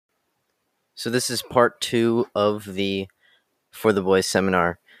So this is part 2 of the For the Boys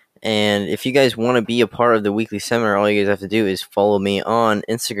seminar. And if you guys want to be a part of the weekly seminar, all you guys have to do is follow me on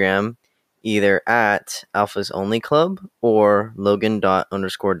Instagram, either at Alphas Only Club or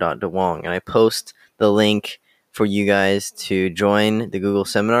Logan._.dewong. And I post the link for you guys to join the Google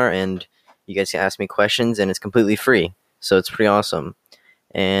seminar, and you guys can ask me questions, and it's completely free. So it's pretty awesome.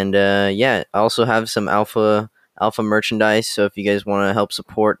 And I also have some alpha merchandise. So if you guys want to help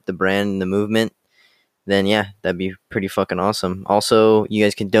support the brand and the movement, then yeah, that'd be pretty fucking awesome. Also, you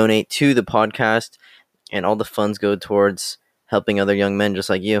guys can donate to the podcast, and all the funds go towards helping other young men just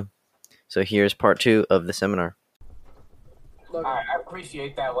like you. So here's part 2 of the seminar. All right, I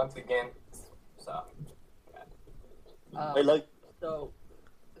appreciate that once again. So,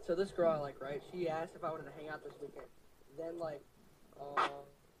 so this girl I like, right? She asked if I wanted to hang out this weekend. Then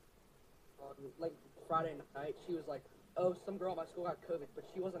on Friday night, she was like, "Oh, some girl at my school got COVID, but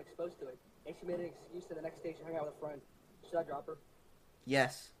she wasn't exposed to it." And she made an excuse, and the next day she hung out with a friend. Should I drop her?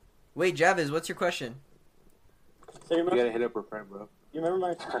 Yes. Wait, Javis, what's your question? So You gotta hit up her friend, bro. you remember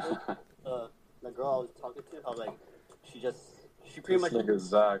my the girl I was talking to? How she pretty much Nigga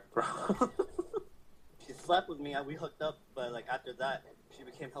Zach, bro. she slept with me. We hooked up, but after that, she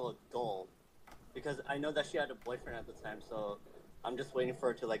became hella dull. Because I know that she had a boyfriend at the time, so I'm just waiting for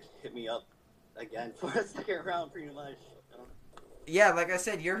her to hit me up again for a second round, pretty much. Yeah, like I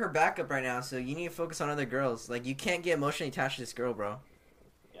said, you're her backup right now, so you need to focus on other girls. You can't get emotionally attached to this girl, bro.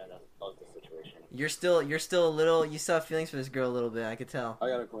 Yeah, that was the situation. You're still a little. You still have feelings for this girl a little bit. I could tell. I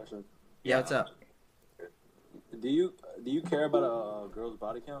got a question. Yeah, what's up? Do you care about a girl's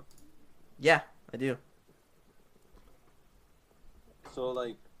body count? Yeah, I do.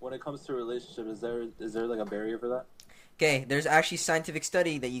 So when it comes to a relationship, is there a barrier for that? Okay, there's actually scientific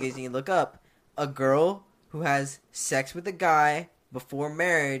study that you guys need to look up. A girl who has sex with a guy before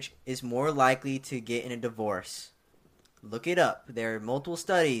marriage is more likely to get in a divorce. Look it up. There are multiple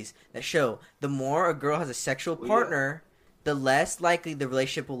studies that show the more a girl has a sexual partner, the less likely the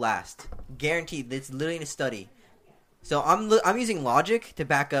relationship will last. Guaranteed. It's literally in a study. So I'm using logic to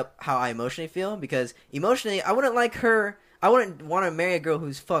back up how I emotionally feel, because emotionally I wouldn't want to marry a girl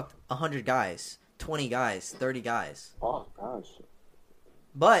who's fucked 100 guys, 20 guys, 30 guys. Oh gosh.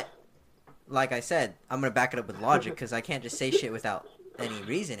 But like I said, I'm going to back it up with logic, because I can't just say shit without any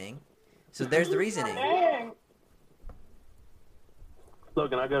reasoning. So there's the reasoning.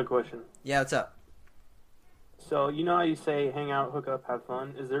 Logan, I got a question. Yeah, what's up? So, you know how you say hang out, hook up, have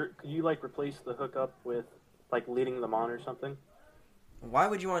fun? Could you replace the hook up with leading them on or something? Why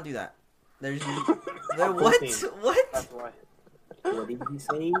would you want to do that? There's I'm what? 15. What? That's why. what did he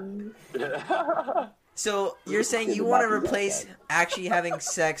say? So you're saying you want to replace actually having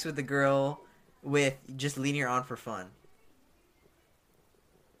sex with the girl with just leading her on for fun?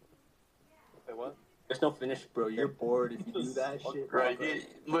 Wait, what? There's no finish, bro. You're bored if you do that shit. Right,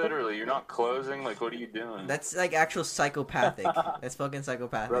 literally, you're not closing. What are you doing? That's actual psychopathic. That's fucking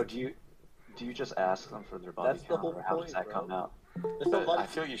psychopathic. Bro, do you just ask them for their body That's the count, whole or how point, does that bro. come out? I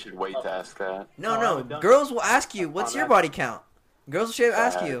feel you should wait to ask that. No. Girls will ask you, what's your body count? Girls will straight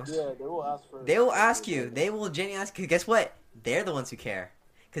ask you. Yeah, they will ask for. They will ask you. They will genuinely ask you. Guess what? They're the ones who care.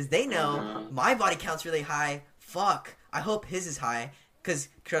 Because they know my body count's really high. Fuck. I hope his is high. Because,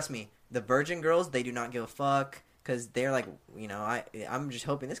 trust me, the virgin girls, they do not give a fuck. Because they're I'm just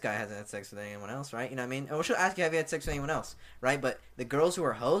hoping this guy hasn't had sex with anyone else, right? You know what I mean? Or she'll ask you, have you had sex with anyone else, right? But the girls who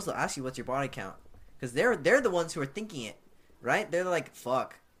are hoes, they'll ask you, what's your body count? Because they're the ones who are thinking it, right? They're like,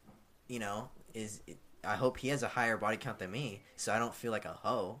 fuck, I hope he has a higher body count than me, so I don't feel like a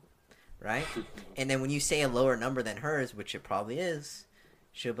hoe, right? And then when you say a lower number than hers, which it probably is,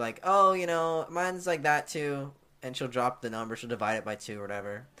 she'll be like, oh, mine's like that too, and she'll drop the number, she'll divide it by 2 or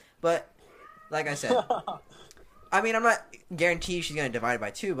whatever. But, like I said, I mean, I'm not guaranteed she's going to divide it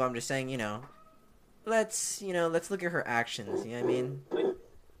by 2, but I'm just saying, let's look at her actions, you know what I mean?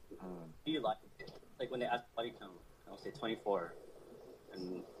 Do you like it? When they ask body count, I'll say 24.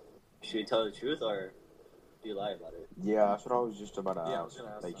 And should you tell the truth, or do you lie about it? Yeah, that's what I was just about to Yeah, I ask. was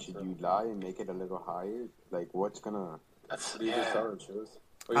gonna ask that, Should bro. you lie and make it a little higher? What's gonna... Do you just tell the truth?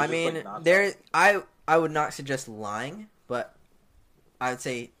 Or you I just, mean, not I would not suggest lying, but I would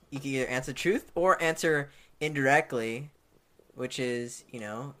say you can either answer truth or answer indirectly, which is,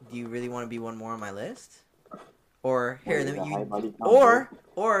 do you really want to be one more on my list? Or here, What, let a me high body count,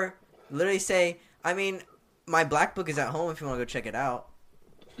 or literally say, I mean, my black book is at home if you want to go check it out.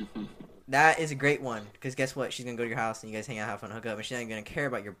 That is a great one, because guess what? She's gonna go to your house and you guys hang out, have fun, hook up, and she's not gonna care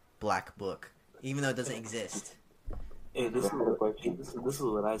about your black book, even though it doesn't exist. Hey, this is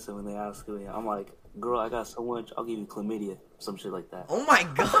what I say when they ask me. I'm like, girl, I got so much, I'll give you chlamydia, some shit like that. Oh my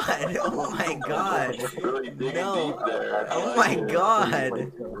god! god! Oh my god! Really digging No. deep there. Oh my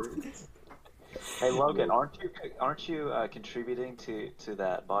god! Hey Logan, aren't you contributing to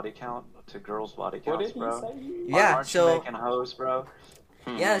that body count, to girls' body What counts, did he bro? say? Yeah, Aren't so you making hoes, bro?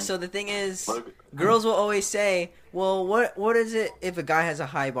 yeah, so the thing is, Logan- girls will always say, "Well, what is it if a guy has a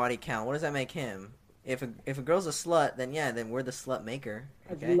high body count? What does that make him? If a girl's a slut, then yeah, then we're the slut maker.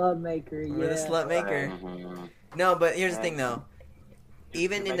 Okay, Love maker, yeah. we're the slut maker. Mhm. No, but here's the thing though.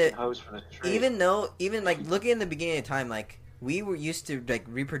 Even You're in making the hoes for the street. even like looking in the beginning of time, like we were used to like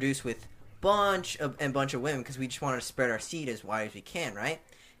reproduce with bunch of women because we just wanted to spread our seed as wide as we can, right?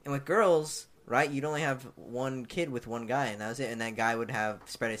 And with girls, right, you'd only have one kid with one guy, and that was it. And that guy would have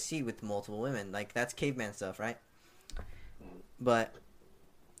spread his seed with multiple women. Like that's caveman stuff, right? But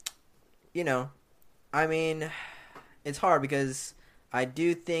you know, I mean, it's hard because I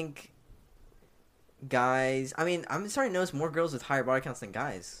do think guys. I mean, I'm starting to notice more girls with higher body counts than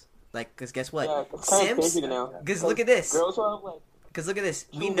guys. Like, cause guess what? Yeah, it's kind of Sims. crazy now. Because look at this. Girls will have like Because look at this.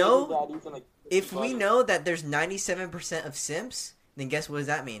 two We baby know daddies and, like, if we brothers. know that there's 97% of simps, then guess what does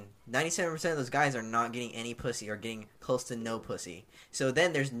that mean? 97% of those guys are not getting any pussy or getting close to no pussy. So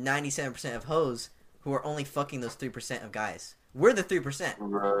then there's 97% of hoes who are only fucking those 3% of guys. We're the 3%.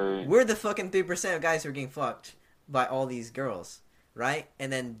 Right. We're the fucking 3% of guys who are getting fucked by all these girls, right?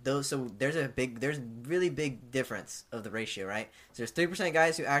 And then so there's really big difference of the ratio, right? So there's 3% of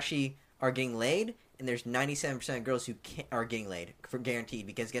guys who actually are getting laid, and there's 97% of girls who are getting laid, for guaranteed.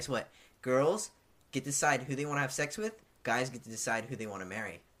 Because guess what? Girls get to decide who they want to have sex with. Guys get to decide who they want to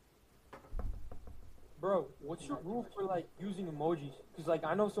marry. Bro, what's your rule for like using emojis? Because like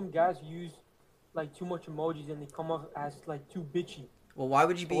I know some guys use like too much emojis and they come off as like too bitchy. Well, why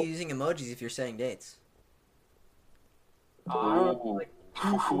would you be using emojis if you're setting dates? I don't know, like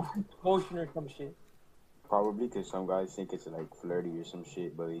too emotion or some shit. Probably because some guys think it's like flirty or some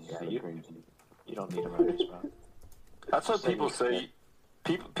shit, but it's just like cringy. You don't need emojis, bro. That's what people say.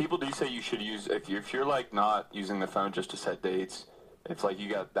 People do say you should use if you're like not using the phone just to set dates. If like you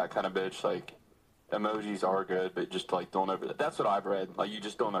got that kind of bitch, like emojis are good, but just like don't over. That's what I've read. Like you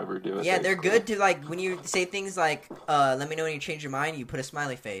just don't overdo it. Yeah, they're basically. good to like when you say things like, "Let me know when you change your mind." You put a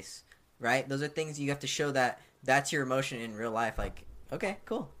smiley face, right? Those are things you have to show that that's your emotion in real life. Like, okay,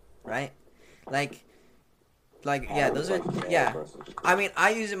 cool, right? Like yeah, those are yeah. I mean,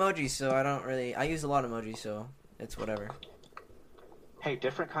 I use emojis, so I don't really. I use a lot of emojis, so it's whatever. Hey,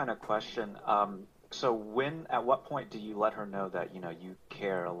 different kind of question. So at what point do you let her know that, you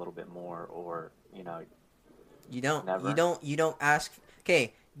care a little bit more, or, You don't, never? you don't ask.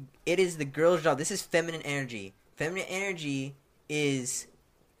 Okay, it is the girl's job. This is feminine energy. Feminine energy is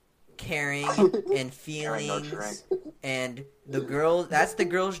caring and feelings, and that's the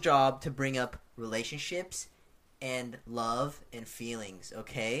girl's job to bring up relationships and love and feelings,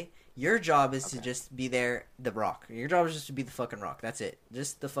 okay? Your job is to just be there, the rock. Your job is just to be the fucking rock. That's it.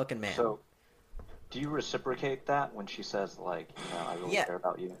 Just the fucking man. So, do you reciprocate that when she says, like, I really care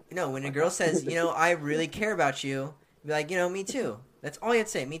about you? No, when a girl says, I really care about you, be like, me too. That's all you have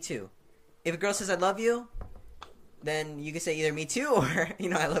to say, me too. If a girl says, I love you, then you can say either me too or,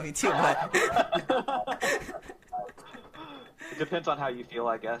 I love you too, but... It depends on how you feel,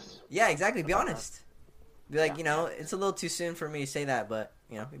 I guess. Yeah, exactly. Be honest. Be like, it's a little too soon for me to say that, but,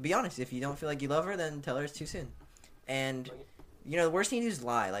 be honest. If you don't feel like you love her, then tell her it's too soon. And, the worst thing to do is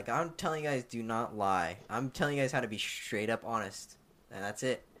lie. Like, I'm telling you guys, do not lie. I'm telling you guys how to be straight up honest. And that's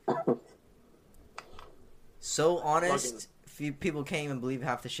it. So honest, people can't even believe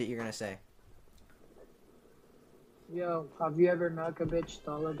half the shit you're going to say. Yo, have you ever knocked a bitch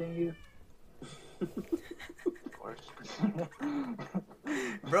taller than you? Of course.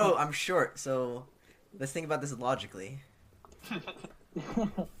 Bro, I'm short, so let's think about this logically.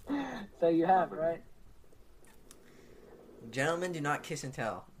 So you have, right? Gentlemen do not kiss and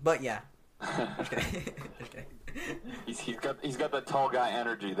tell. But yeah. Okay. He's got that tall guy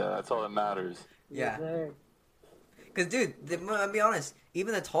energy though. That's all that matters. Yeah. Yes, Because, dude, I'll be honest.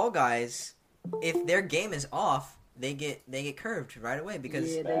 Even the tall guys, if their game is off, they get curved right away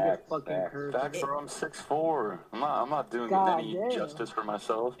because yeah, they get fucking curved. Back bro, I'm 6'4". I'm not doing God any damn. justice for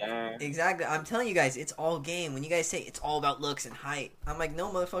myself. Exactly. I'm telling you guys, it's all game. When you guys say it's all about looks and height, I'm like,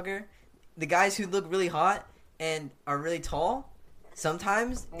 no, motherfucker. The guys who look really hot and are really tall,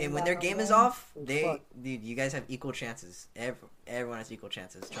 sometimes, and when their game is off, dude, you guys have equal chances. Everyone has equal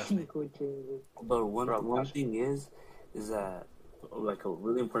chances. Trust me. But one thing is that like a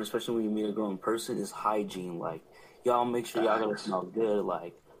really important, especially when you meet a girl in person, is hygiene. Like, y'all make sure y'all gotta smell good.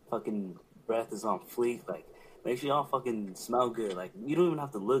 Like, fucking breath is on fleek. Like, make sure y'all fucking smell good. Like, you don't even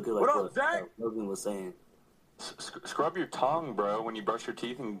have to look good. Like what Logan was saying. Scrub your tongue, bro, when you brush your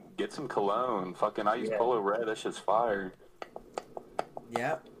teeth and get some cologne. Fucking, I use Polo Red. That shit's fire.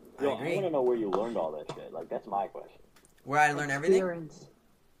 Yep. Yo, I want to know where you learned all that shit. Like, that's my question. Where I learn everything?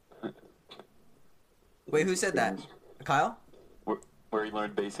 Wait, who said that? Kyle? Where you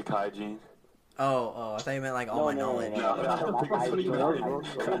learned basic hygiene. Oh, I thought you meant like all my knowledge.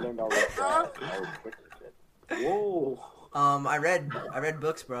 Whoa. I read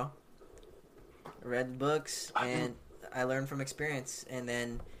books, bro. I read books and I learned from experience, and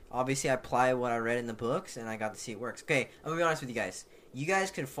then obviously I apply what I read in the books, and I got to see it works. Okay, I'm gonna be honest with you guys. You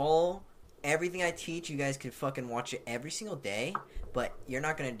guys can follow everything I teach. You guys can fucking watch it every single day, but you're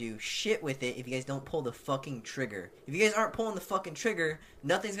not gonna do shit with it if you guys don't pull the fucking trigger. If you guys aren't pulling the fucking trigger,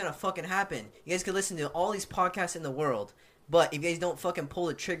 nothing's gonna fucking happen. You guys can listen to all these podcasts in the world, but if you guys don't fucking pull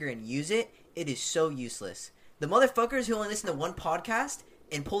the trigger and use it, it is so useless. The motherfuckers who only listen to one podcast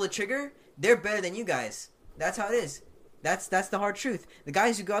and pull the trigger, they're better than you guys. That's how it is. That's the hard truth. The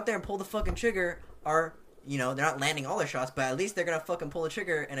guys who go out there and pull the fucking trigger are, you know, they're not landing all their shots, but at least they're gonna fucking pull the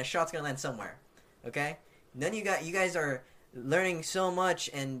trigger and a shot's gonna land somewhere. Okay? And then you guys are learning so much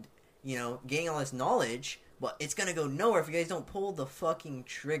and, you know, gaining all this knowledge, but it's gonna go nowhere if you guys don't pull the fucking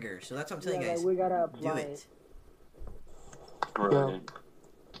trigger. So that's what I'm telling you guys. We gotta apply do it. Yeah.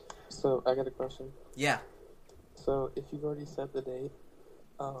 So I got a question. Yeah. So if you've already set the date,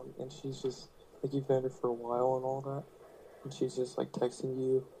 and she's just like you've known her for a while and all that, and she's just like texting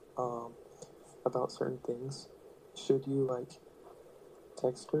you, about certain things, should you like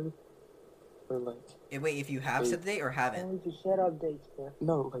text her, or like? Wait, if you have set the date or haven't? We need to set up dates, bro.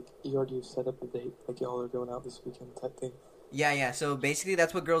 No, like you already set up the date, like y'all are going out this weekend type thing. Yeah. So basically,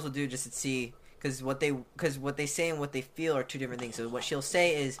 that's what girls will do just to see, because what they say and what they feel are two different things. So what she'll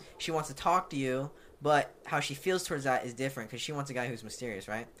say is she wants to talk to you, but how she feels towards that is different because she wants a guy who's mysterious,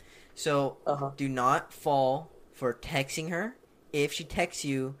 right? So do not fall for texting her. If she texts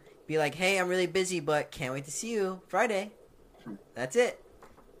you, be like, "Hey, I'm really busy, but can't wait to see you Friday." That's it.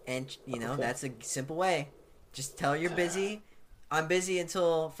 And you know that's a simple way. Just tell her you're busy. I'm busy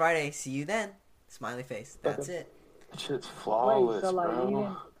until Friday. See you then. Smiley face. That's it. Shit's flawless,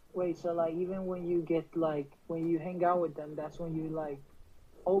 even when you get when you hang out with them, that's when you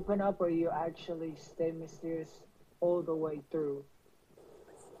open up, or you actually stay mysterious all the way through,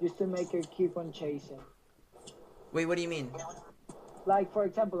 just to make her keep on chasing. Wait, what do you mean? Like, for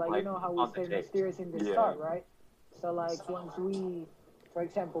example, you know how we stay mysterious in the start, right? So once we, for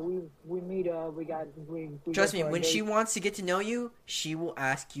example, we meet up, we trust me, when she wants to get to know you, she will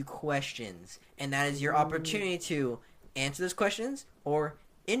ask you questions, and that is your opportunity to answer those questions or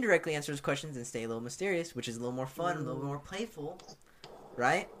indirectly answer those questions and stay a little mysterious, which is a little more fun, a little more playful,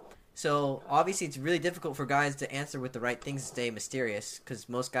 right? So obviously it's really difficult for guys to answer with the right things to stay mysterious, because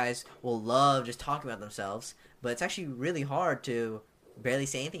most guys will love just talking about themselves, but it's actually really hard to barely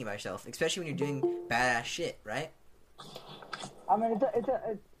say anything about yourself, especially when you're doing badass shit, right? I mean, I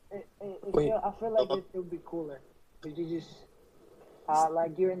feel like it would be cooler if you just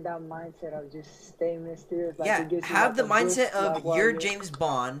you're in that mindset of just staying mysterious. Have the mindset of you're James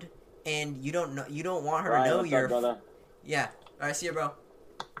Bond, and you don't want her to know you're. Yeah. All right, see you, bro.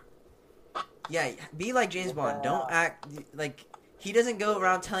 Yeah, be like James Bond. Don't act like he doesn't go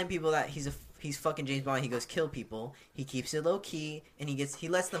around telling people that he's fucking James Bond. He goes kill people. He keeps it low key, and he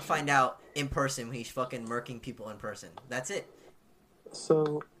lets them find out in person when he's fucking murking people in person. That's it.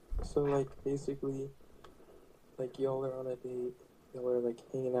 So basically, y'all are on a date, y'all are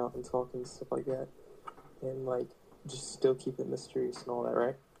hanging out and talking and stuff like that, and just still keep it mysterious and all that,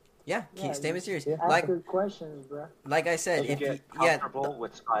 right? Yeah, stay mysterious. Ask good questions, bro. Like I said, if you get comfortable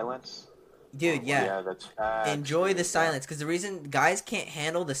with silence. Dude, yeah, that's facts. Enjoy the silence, because the reason guys can't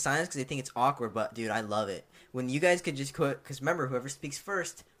handle the silence because they think it's awkward. But dude, I love it when you guys could just quit. Because remember, whoever speaks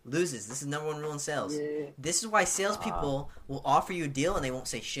first loses. This is the #1 rule in sales. Yeah. This is why salespeople will offer you a deal and they won't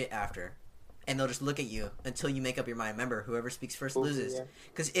say shit after, and they'll just look at you until you make up your mind. Remember, whoever speaks first loses.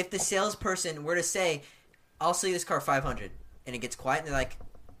 Because if the salesperson were to say, "I'll sell you this car 500," and it gets quiet, and they're like,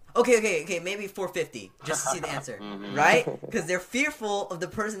 Okay, maybe 450, just to see the answer, right? Because they're fearful of the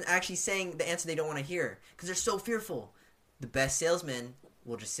person actually saying the answer they don't want to hear, because they're so fearful. The best salesman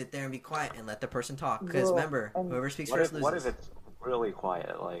will just sit there and be quiet and let the person talk, because remember, whoever speaks first loses. What if it's really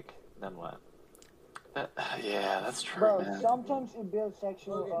quiet, then what? Yeah, that's true, Bro, man. sometimes it builds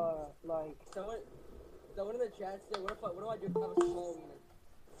sexual, Someone in the chat said, what do I do if I have a small wiener?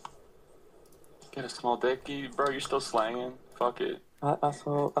 Get a small dick, bro, you're still slanging? Fuck it. I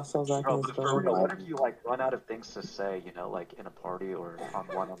saw Zach. Bro, what if you run out of things to say, in a party or on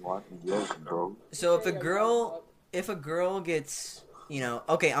one-on-one? Yes, bro. So if a girl gets,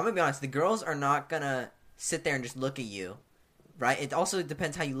 okay, I'm gonna be honest, the girls are not gonna sit there and just look at you, right? It also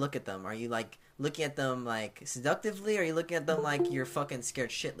depends how you look at them. Are you like looking at them like seductively, or are you looking at them like you're fucking scared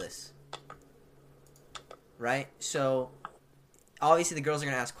shitless? Right? So obviously the girls are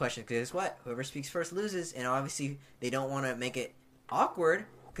gonna ask questions because guess what? Whoever speaks first loses, and obviously they don't want to make it awkward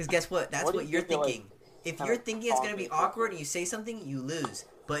because guess what? That's what you're thinking. If you're thinking it's gonna be awkward and you say something, you lose.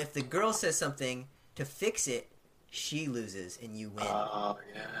 But if the girl says something to fix it, she loses and you win. Oh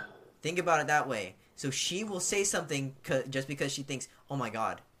yeah. Think about it that way. So she will say something just because she thinks, oh my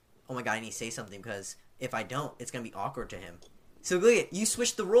god, I need to say something because if I don't, it's gonna be awkward to him. So look at you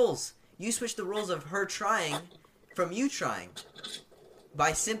switch the roles. You switch the roles of her trying from you trying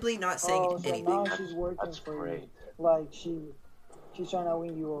by simply not saying anything. Now she's working for you. Like she's trying to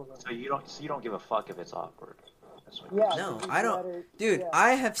win you over. So you don't give a fuck if it's awkward. That's what Yeah. No, I don't. Dude,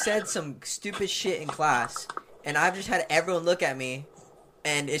 I have said some stupid shit in class, and I've just had everyone look at me,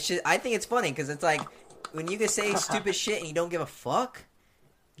 and it's just I think it's funny because it's like when you can say stupid shit and you don't give a fuck.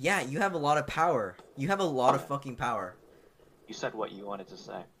 Yeah, you have a lot of power. You have a lot of fucking power. You said what you wanted to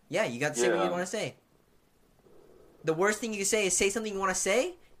say. Yeah, you got to say what you want to say. The worst thing you can say is say something you want to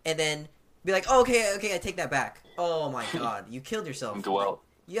say, and then be like, oh, okay, I take that back. Oh my god, you killed yourself. Dwell.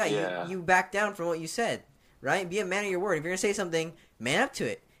 Yeah, you back down from what you said, right? Be a man of your word. If you're going to say something, man up to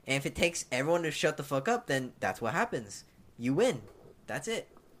it. And if it takes everyone to shut the fuck up, then that's what happens. You win. That's it.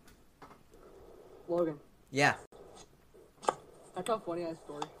 Logan. Yeah. I got a funny ass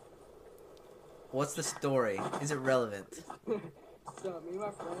story. What's the story? Is it relevant? So, me and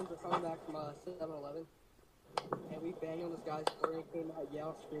my friends were coming back from 7-Eleven, and we banged on this guy's door and came out,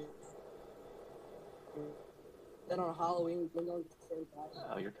 yelled, screamed. Then on Halloween, we banged on the same guy.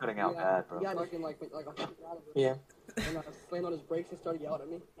 Oh, you're cutting out bad, bro. Yeah, fucking like a fucking out of it. Yeah. And I slammed on his brakes and started yelling at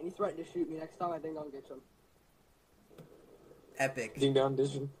me, and he threatened to shoot me next time I ding dong get him. Epic. Ding dong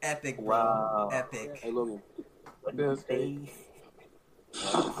vision. Epic, bro. Wow. Epic. Hey, Logan. That's great.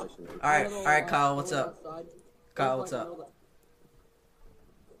 Alright, Kyle, what's up? Kyle, what's up?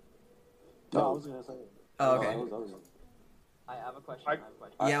 No, I was gonna say. Oh, okay. I have a question.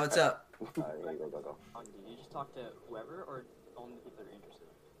 Yeah, what's up? Go. Did you just talk to whoever or only the people that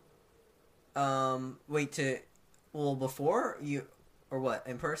are interested? Well, before you, or what?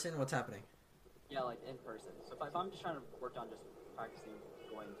 In person? What's happening? Yeah, like in person. So if I'm just trying to work on just practicing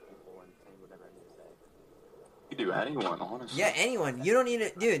going to people and saying whatever I need to say. You do anyone, honestly. Yeah, anyone. You don't need to,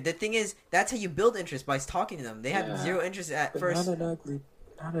 dude. The thing is, that's how you build interest by talking to them. They have zero interest at But first. Not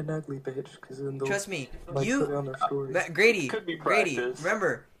an ugly bitch, because then they'll Trust me, like, you, put it on their stories. Grady,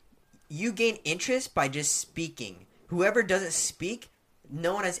 remember, you gain interest by just speaking. Whoever doesn't speak,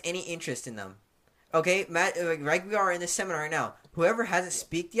 no one has any interest in them. Okay, Matt, like we are in this seminar right now. Whoever hasn't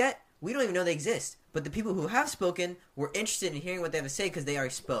speaked yet, we don't even know they exist. But the people who have spoken, we're interested in hearing what they have to say because they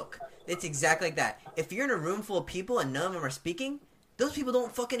already spoke. It's exactly like that. If you're in a room full of people and none of them are speaking, those people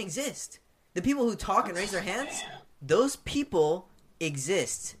don't fucking exist. The people who talk and raise their hands, those people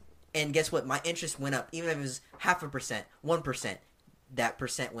exist. And guess what? My interest went up. Even if it was 0.5%, 1%, that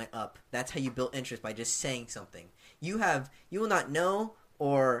percent went up. That's how you build interest, by just saying something. You will not know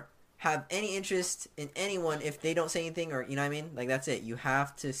or have any interest in anyone if they don't say anything, or you know what I mean? Like, that's it. You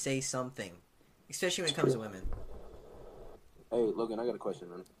have to say something. Especially when it comes to women. Hey, Logan, I got a question,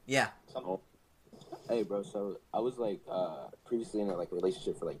 man. Yeah. Hey, bro. So I was like previously in a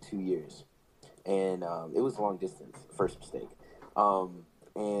relationship for 2 years, and it was long distance. First mistake.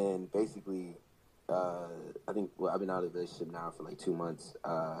 And basically, I think I've been out of the relationship now for 2 months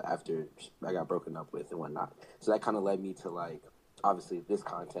after I got broken up with and whatnot. So that kind of led me to obviously this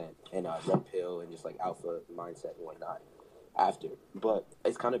content and red pill and just alpha mindset and whatnot after. But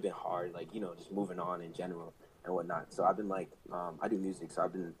it's kind of been hard, just moving on in general and whatnot. So I've been I do music, so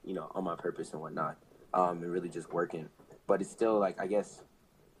I've been on my purpose and whatnot, and really just working. But it's still I guess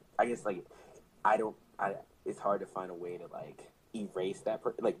it's hard to find a way to erase that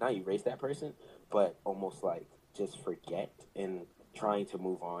not erase that person, but almost just forget and trying to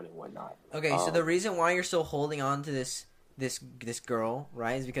move on and whatnot. Okay, so the reason why you're still holding on to this girl,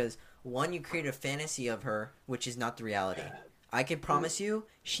 right, is because one, you created a fantasy of her, which is not the reality. I can promise you,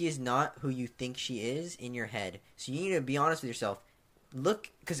 she is not who you think she is in your head. So you need to be honest with yourself.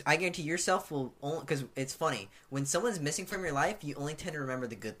 Look, because I guarantee yourself will only, because it's funny, when someone's missing from your life, you only tend to remember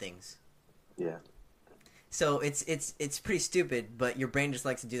the good things. Yeah. So it's pretty stupid, but your brain just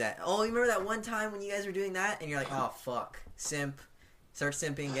likes to do that. Oh, you remember that one time when you guys were doing that? And you're like, oh, fuck. Simp. Start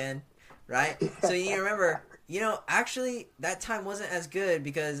simping again. Right? So you need to remember, actually, that time wasn't as good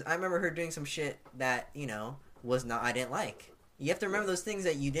because I remember her doing some shit that, I didn't like. You have to remember those things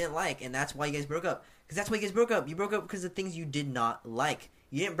that you didn't like, and that's why you guys broke up. Because that's why you guys broke up. You broke up because of things you did not like.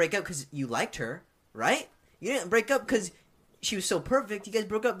 You didn't break up because you liked her. right? You didn't break up because she was so perfect. You guys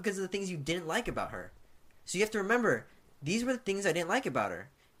broke up because of the things you didn't like about her. So you have to remember, these were the things I didn't like about her.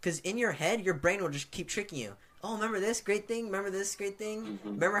 Because in your head, your brain will just keep tricking you. Oh, remember this great thing? Remember this great thing? Mm-hmm.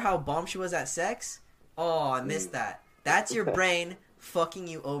 Remember how bomb she was at sex? Oh, I missed that. That's your brain fucking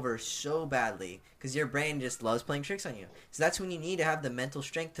you over so badly. Because your brain just loves playing tricks on you. So that's when you need to have the mental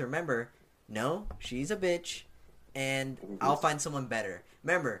strength to remember, no, she's a bitch, and I'll find someone better.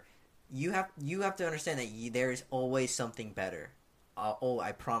 Remember, you have to understand that there is always something better.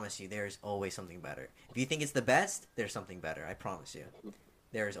 I promise you, there is always something better. If you think it's the best, there's something better. I promise you.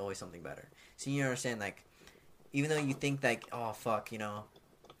 There is always something better. So you understand, like, even though you think, like, oh, fuck, you know,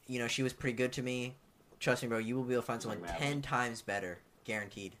 she was pretty good to me, trust me, bro, you will be able to find someone 10 times better.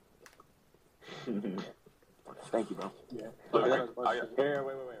 Guaranteed. Thank you, bro. Yeah. Here,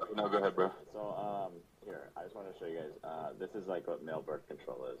 wait. No, go ahead, bro. So, here, I just want to show you guys. This is like what male birth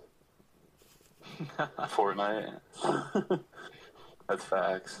control is. Fortnite. That's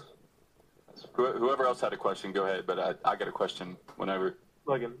facts. Whoever else had a question, go ahead. But I got a question whenever.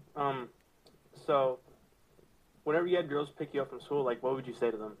 Logan, so whenever you had girls pick you up from school, like, what would you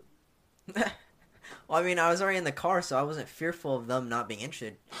say to them? Well, I mean, I was already in the car, so I wasn't fearful of them not being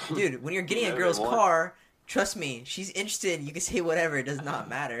interested. Dude, when you're getting a girl's car, trust me, she's interested. You can say whatever. It does not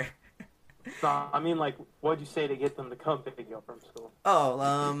matter. No, I mean, like, what'd you say to get them to come pick you up from school?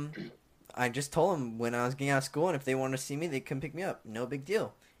 Oh, I just told them when I was getting out of school, and if they wanted to see me, they come pick me up. No big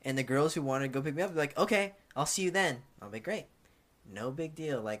deal. And the girls who wanted to go pick me up, they're like, okay, I'll see you then. I'll be great. No big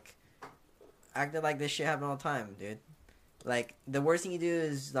deal. Like, acted like this shit happened all the time, dude. Like, the worst thing you do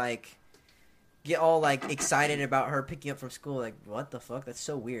is, like, get all, like, excited about her picking you up from school. Like, what the fuck? That's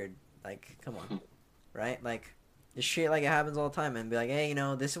so weird. Like, come on. Right? Like, this shit, like, it happens all the time. And be like, hey, you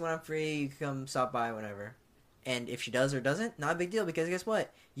know, this is when I'm free. You can come stop by whenever. And if she does or doesn't, not a big deal. Because guess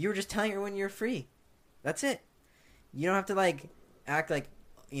what? You were just telling her when you're free. That's it. You don't have to, like, act like,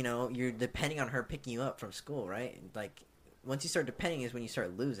 you know, you're depending on her picking you up from school, right? Like, once you start depending is when you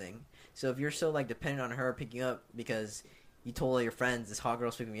start losing. So if you're so, like, dependent on her picking you up because you told all your friends this hot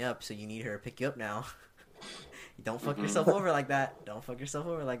girl's picking me up, so you need her to pick you up now, you don't fuck yourself over like that. Don't fuck yourself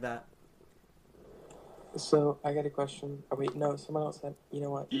over like that. So, I got a question. Oh, wait, no, someone else had, you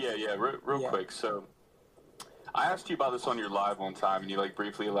know what? Yeah, real quick. So, I asked you about this on your live one time, and you, like,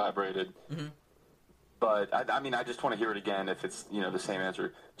 briefly elaborated. Mm-hmm. But, I mean, I just want to hear it again if it's, you know, the same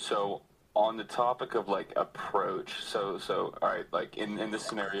answer. So, on the topic of, like, approach, so all right, like, in this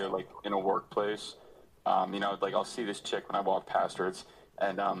scenario, like, in a workplace, you know, like, I'll see this chick when I walk past her,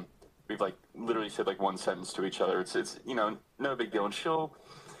 and we've, like, literally said, like, one sentence to each other. It's you know, no big deal. And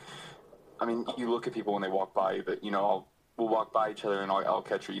I mean, you look at people when they walk by you, but, you know, we'll walk by each other, and I'll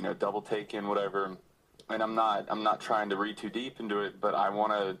catch her, you know, double taking, whatever. And I'm not trying to read too deep into it, but I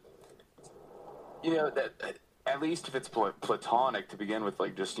want to, you know, that at least if it's platonic to begin with,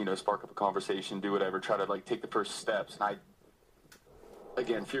 like, just, you know, spark up a conversation, do whatever, try to, like, take the first steps. And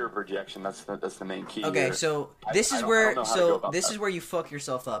again, fear of rejection, that's the main key. Okay, here. so this is where you fuck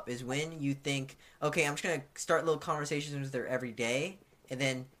yourself up, is when you think, okay, I'm just going to start little conversations with her every day, and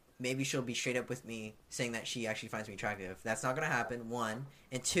then maybe she'll be straight up with me saying that she actually finds me attractive. That's not going to happen, one.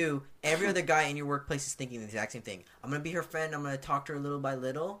 And two, every other guy in your workplace is thinking the exact same thing. I'm going to be her friend, I'm going to talk to her little by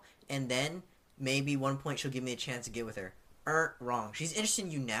little, and then maybe one point she'll give me a chance to get with her. Wrong. She's interested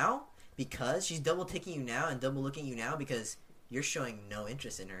in you now because she's double taking you now and double looking at you now because you're showing no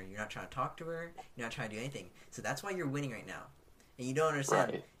interest in her. You're not trying to talk to her. You're not trying to do anything. So that's why you're winning right now. And you don't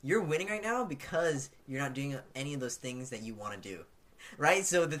understand. Right. You're winning right now because you're not doing any of those things that you want to do. Right?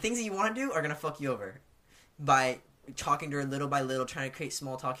 So the things that you want to do are going to fuck you over by talking to her little by little, trying to create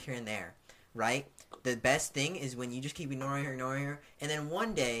small talk here and there. Right? The best thing is when you just keep ignoring her, and then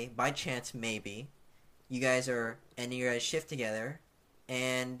one day, by chance, maybe, you guys are ending your guys' shift together,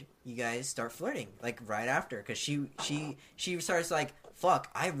 and you guys start flirting, like, right after, because she starts like,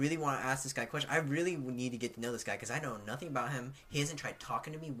 fuck, I really want to ask this guy a question. I really need to get to know this guy, because I know nothing about him. He hasn't tried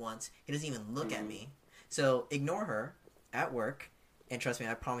talking to me once. He doesn't even look at me. So, ignore her at work, and trust me,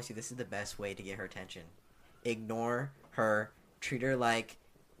 I promise you, this is the best way to get her attention. Ignore her, treat her like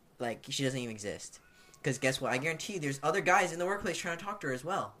she doesn't even exist. Because guess what? I guarantee you there's other guys in the workplace trying to talk to her as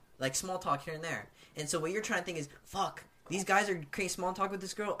well. Like, small talk here and there. And so what you're trying to think is, fuck, these guys are creating small talk with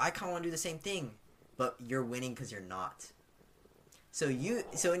this girl. I kind of want to do the same thing. But you're winning because you're not. So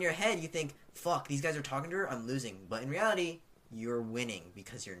in your head, you think, fuck, these guys are talking to her, I'm losing. But in reality, you're winning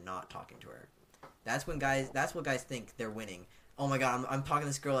because you're not talking to her. That's what guys think they're winning. Oh my god, I'm talking to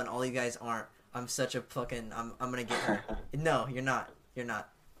this girl and all you guys aren't. I'm such a fucking, I'm gonna get her. No, you're not. You're not.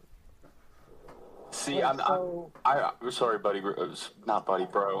 See, Wait, I'm so sorry, buddy. Not buddy,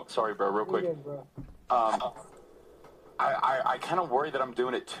 bro. Sorry, bro. Real quick. you're good, bro. I kind of worry that I'm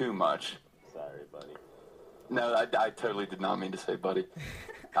doing it too much. Sorry, buddy. No, I totally did not mean to say buddy.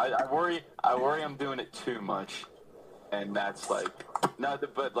 I worry I'm doing it too much, and that's like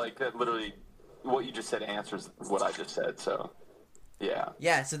but like that literally what you just said answers what I just said. So yeah.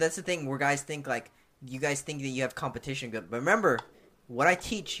 Yeah, so that's the thing where guys think like you guys think that you have competition, but remember what I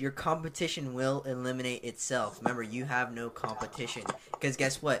teach, your competition will eliminate itself. Remember, you have no competition. Because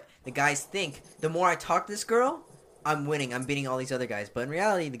guess what? The guys think the more I talk to this girl, I'm winning. I'm beating all these other guys. But in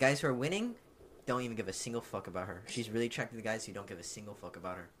reality, the guys who are winning don't even give a single fuck about her. She's really attracted to guys who don't give a single fuck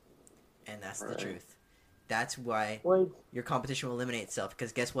about her. And that's the truth. That's why your competition will eliminate itself.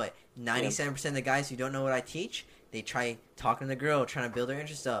 Because guess what? 97% of the guys who don't know what I teach, they try talking to the girl, trying to build her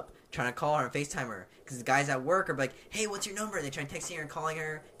interest up, trying to call her and FaceTime her. Because the guys at work are like, hey, what's your number? And they try texting her and calling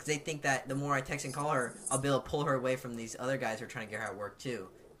her because they think that the more I text and call her, I'll be able to pull her away from these other guys who are trying to get her at work too.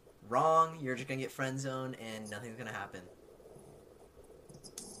 Wrong. You're just going to get friend zoned and nothing's going to happen.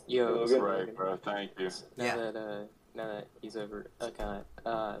 Yo, That's right, bro. Thank you. Now that he's over, okay.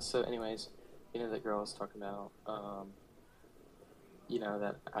 So anyways, you know that girl I was talking about, you know,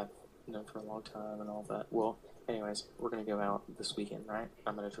 that I've known for a long time and all that. Well, anyways, we're gonna go out this weekend, right?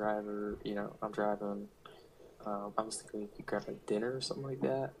 I'm gonna drive her, you know, I'm driving. I was thinking we could grab a dinner or something like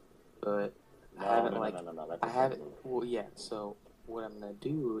that, but I haven't I haven't, well, yeah, so what I'm gonna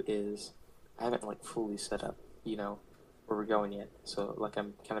do is, I haven't, like, fully set up, you know, where we're going yet. So, like,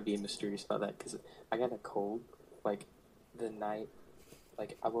 I'm kind of being mysterious about that, because I got a cold, like, the night,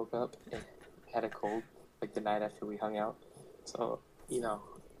 like, I woke up and had a cold, like, the night after we hung out. So, you know,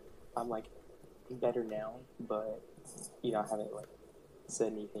 I'm, like, better now, but, you know, I haven't, like,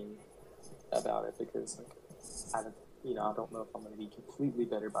 said anything about it, because, like, I haven't, you know, I don't know if I'm going to be completely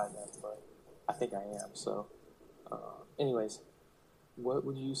better by then, but I think I am. So, anyways, what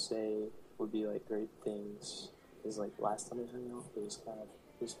would you say would be, like, great things? Is, like, last time we hung out, it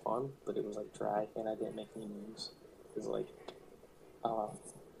was fun, but it was, like, dry, and I didn't make any moves. It was, like,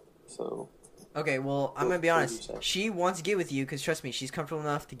 so... Okay, well, I'm going to be honest. She wants to get with you because, trust me, she's comfortable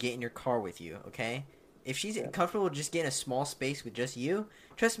enough to get in your car with you, okay? If she's comfortable just getting a small space with just you,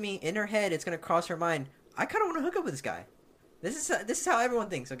 trust me, in her head, it's going to cross her mind, I kind of want to hook up with this guy. This is how everyone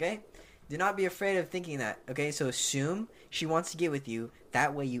thinks, okay? Do not be afraid of thinking that, okay? So assume she wants to get with you.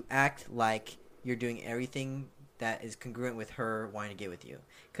 That way you act like you're doing everything that is congruent with her wanting to get with you.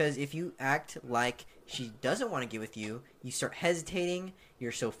 Because if you act like she doesn't want to get with you, you start hesitating,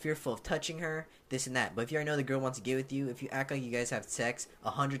 you're so fearful of touching her, this and that. But if you already know the girl wants to get with you, if you act like you guys have sex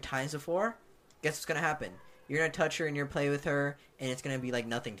 100 times before, guess what's going to happen? You're going to touch her and you're play with her, and it's going to be like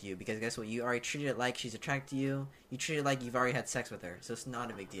nothing to you. Because guess what? You already treated it like she's attracted to you. You treat it like you've already had sex with her. So it's not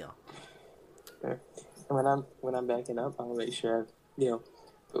a big deal. Okay. And when I'm backing up, I'll make sure I, you know,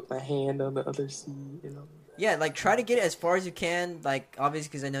 put my hand on the other seat, you know. Yeah, like, try to get it as far as you can, like, obviously,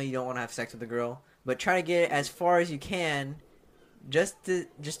 because I know you don't want to have sex with a girl, but try to get it as far as you can, just to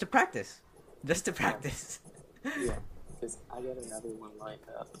practice. Just to practice. Yeah, because I got another one lined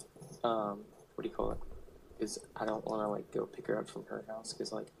up. What do you call it? Because I don't want to, like, go pick her up from her house,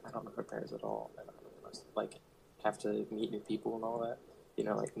 because, like, I don't know her parents at all, and I don't want to, like, have to meet new people and all that, you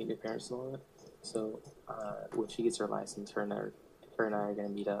know, like, meet new parents and all that. So, when she gets her license, her and I are going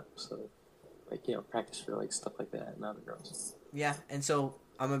to meet up, so... like, you know, practice for, like, stuff like that and other girls. Yeah, and so,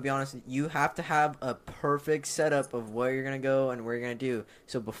 I'm going to be honest, you have to have a perfect setup of where you're going to go and where you're going to do.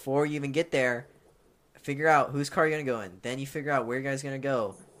 So, before you even get there, figure out whose car you're going to go in. Then you figure out where you guys are going to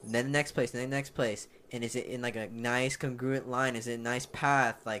go. And then the next place, and then the next place. And is it in, like, a nice, congruent line? Is it a nice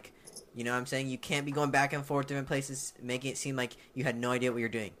path? Like, you know what I'm saying? You can't be going back and forth different places, making it seem like you had no idea what you're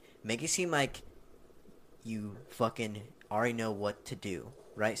doing. Make it seem like you fucking already know what to do.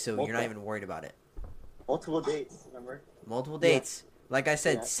 Right, so you're not even worried about it. Multiple dates, remember? Multiple dates. Yeah. Like I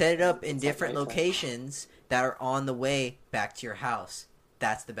said, set it up in different locations that are on the way back to your house.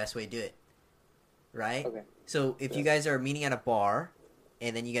 That's the best way to do it. Right? Okay. So if you guys are meeting at a bar,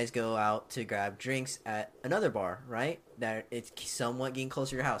 and then you guys go out to grab drinks at another bar, right? That it's somewhat getting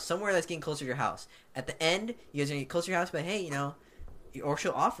closer to your house. Somewhere that's getting closer to your house. At the end, you guys are going to get closer to your house, but hey, you know, or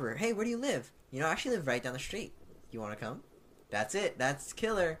she'll offer, hey, where do you live? You know, I actually live right down the street. You want to come? That's it. That's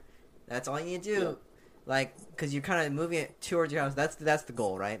killer. That's all you need to do. Yeah. Like, because you're kind of moving it towards your house. That's the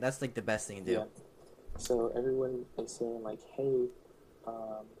goal, right? That's, like, the best thing to do. Yeah. So everyone is saying, like, hey,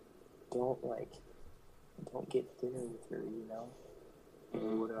 don't get dinner with her, you know?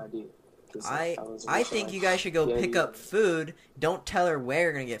 And what do I do? I think you guys should go pick up food. Don't tell her where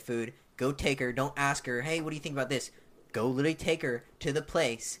you're going to get food. Go take her. Don't ask her, hey, what do you think about this? Go literally take her to the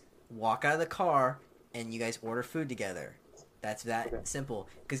place walk out of the car and you guys order food together. That's that simple.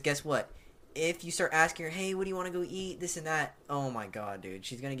 Because guess what? If you start asking her, hey, what do you want to go eat? This and that. Oh my god, dude.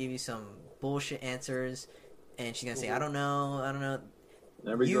 She's going to give you some bullshit answers. And she's going to say, I don't know.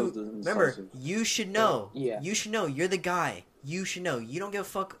 Remember, you should know. Yeah. You should know. You're the guy. You should know. You don't give a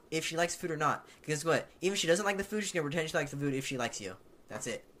fuck if she likes food or not. Guess what? Even if she doesn't like the food, she's going to pretend she likes the food if she likes you. That's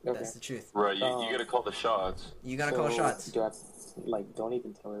it. Okay. That's the truth. Right, you gotta call the shots. You gotta call the shots. Do I, don't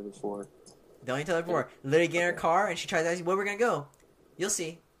even tell her before. Don't even tell her before. Literally get in her car and she tries to ask you where we're gonna go. You'll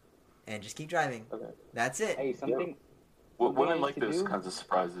see. And just keep driving. Okay. That's it. Hey, something. Women like those kinds of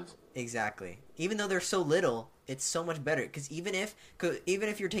surprises. Exactly. Even though they're so little, it's so much better. Because even if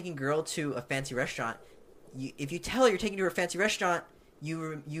you're taking a girl to a fancy restaurant, if you tell her you're taking her to a fancy restaurant,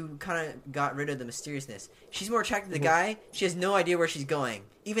 you kind of got rid of the mysteriousness. She's more attracted to the guy. She has no idea where she's going.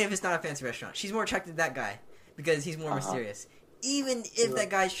 Even if it's not a fancy restaurant. She's more attracted to that guy because he's more mysterious. Even if that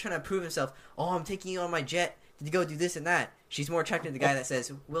guy's trying to prove himself, oh, I'm taking you on my jet to go do this and that. She's more attracted to the guy that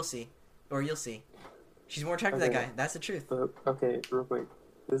says, we'll see. Or you'll see. She's more attracted to that guy. That's the truth. But, okay, real quick.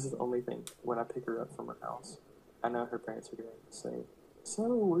 This is the only thing. When I pick her up from her house, I know her parents are going to say, so,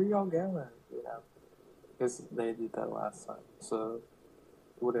 where y'all going? You know? Because they did that last time. So,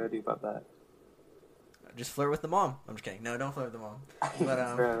 what do I do about that? Just flirt with the mom. I'm just kidding. No, don't flirt with the mom.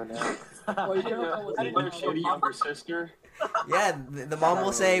 But Bro, no. I didn't know she had a younger sister. Yeah, the mom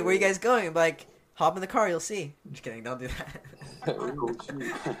will say, "Where you guys going?" Like, hop in the car, you'll see. I'm just kidding. Don't do that.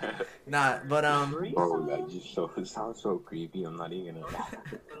 Nah, but Bro, that just sounds so creepy. I'm not even gonna.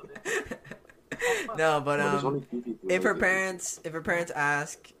 No, but if her parents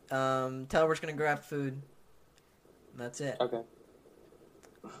ask, tell her we're just gonna grab food. That's it. Okay.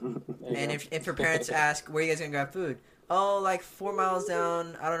 And if her parents ask, where are you guys gonna grab food? Oh, like 4 miles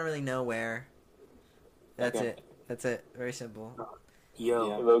down. I don't really know where. That's it. That's it. Very simple.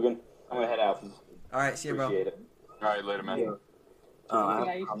 Yo, hey, Logan, I'm gonna head out. All right, see you, bro. All right, later, man. Yo.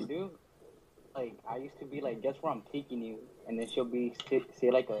 I used to do, like, I used to be like, guess where I'm taking you, and then she'll be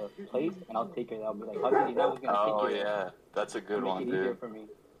say like a place, and I'll take her. I'll be like, how did you know I was gonna take you? Oh yeah, that's a good one, Make it easier dude. for me.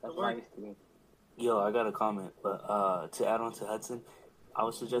 That's what I used to do. Yo, I got a comment, but to add on to Hudson, I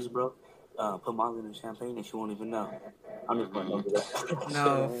would suggest, bro, put Molly in the champagne and she won't even know. I'm just going to do that.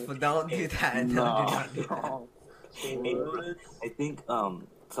 No, don't do that. No. Don't do that. I think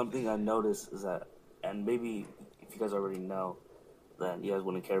something I noticed is that, and maybe if you guys already know, then you guys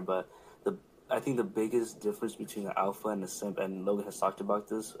wouldn't care, but I think the biggest difference between the alpha and the simp, and Logan has talked about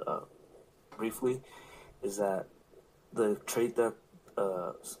this briefly, is that the trait that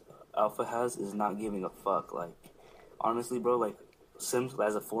alpha has is not giving a fuck. Like, honestly, bro, like, simp,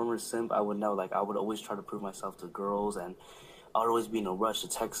 as a former simp, I would know, like, I would always try to prove myself to girls, and I would always be in a rush to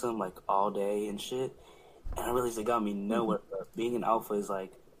text them, like, all day and shit, and I realized it got me nowhere. Being an alpha is,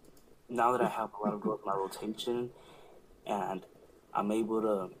 like, now that I have a lot of girls in my rotation, and I'm able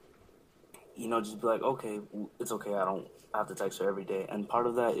to, you know, just be like, okay, it's okay, I don't have to text her every day, and part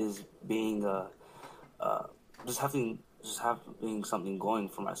of that is being, just having something going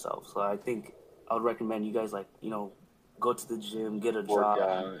for myself. So I think I would recommend you guys, like, you know, go to the gym, get a job,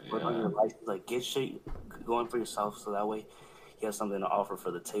 work on your life, like, get shit going for yourself, so that way you have something to offer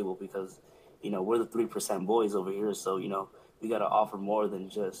for the table, because, you know, we're the 3% boys over here, so, you know, we got to offer more than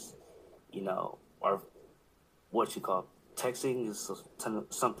just, you know, our, what you call, texting is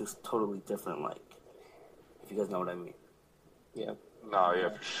something totally different, like, if you guys know what I mean. Yeah. No, yeah,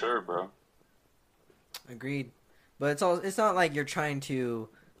 for sure, bro. Agreed. But it's not like you're trying to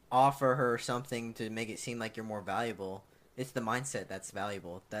offer her something to make it seem like you're more valuable. It's the mindset that's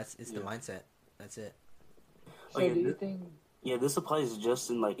valuable. It's the mindset. That's it. So do you think? Yeah, this applies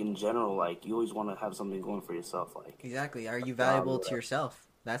just in general. Like, you always want to have something going for yourself. Like, exactly. Are you valuable to yourself?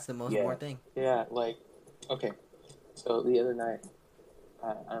 That's the most important thing. Yeah, like, okay. So the other night,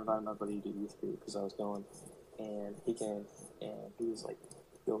 I invited my buddy to youth group because I was going, and he came and he was like,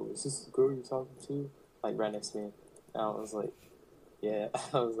 "Yo, is this the girl you're talking to?" Like, right next to me. And I was like, "Yeah."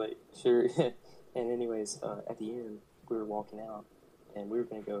 I was like, "Sure." And anyways, at the end, we were walking out, and we were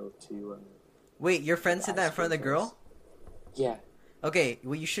gonna go to. Wait, your friend said that in front of the girl? Yeah. Okay,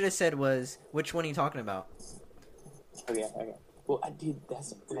 what you should have said was, which one are you talking about? Okay. Well, that's he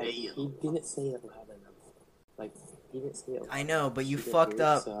didn't say it loud enough. Like, he didn't say it loud I know, but you enough. fucked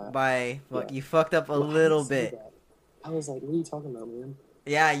up you fucked up a little bit. I was like, what are you talking about, man?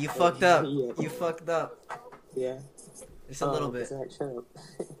 Yeah, you fucked up. You fucked up. Yeah. Just a little bit. Zach, shut up.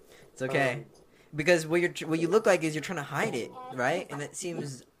 It's okay. Because what you look like is you're trying to hide it, right? And it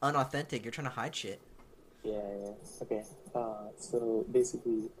seems unauthentic. You're trying to hide shit. Yeah. Okay. So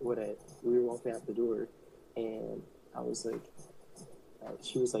basically, we were walking out the door, and I was like,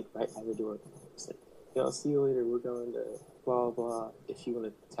 she was like right by the door. It's like, "Yo, I'll see you later. We're going to blah blah. If you want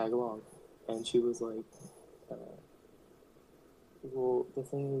to tag along," and she was like, "Well, the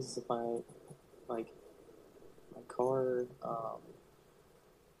thing is, if my car,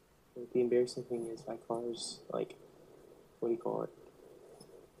 the embarrassing thing is my car's like, what do you call it,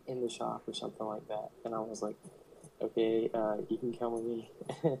 in the shop or something like that." And I was like, "Okay, you can come with me."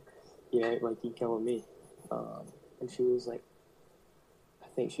 Yeah, like you can come with me. And she was like, I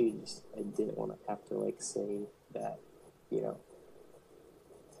think she just didn't want to have to like say that, you know,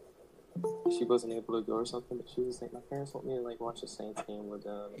 she wasn't able to go or something. But she was like, "My parents want me to like watch the Saints game with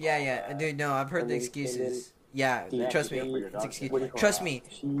them." Yeah, dude. No, I've heard the excuses. Yeah, trust me. It's excuse. Trust me.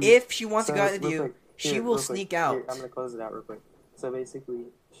 She, If she wants to go out with real you, quick, she here, will real quick, sneak here, out. I'm gonna close it out real quick. So basically,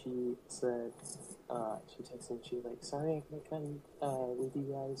 she said, she texted me. She was like, "Sorry, I can't come with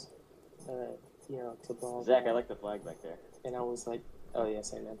you guys. You know, to blah." Zach, I like the flag back there. And I was like, "Oh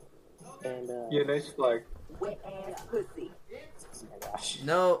yes, amen." And yeah, nice flag. Wet ass pussy. Oh my gosh.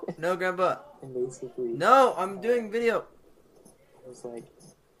 No, grandpa. And basically, No, I'm doing video. I was like,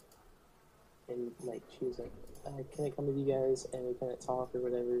 and like she was like, "Can I come with you guys and we kind of talk or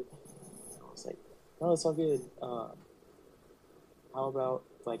whatever?" And I was like, "No, it's all good. How about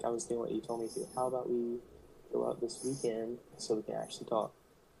like I was doing what you told me to? How about we go out this weekend so we can actually talk?"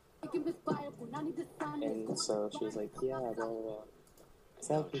 And so she was like, "Yeah, blah blah blah."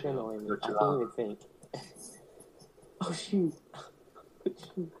 Zach, you're annoying me. I can't even think. Oh shoot.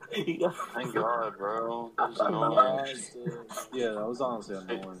 Thank God, bro. That was annoying. Yeah, that was honestly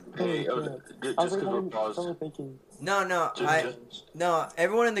annoying. Hey, just because we're paused. No,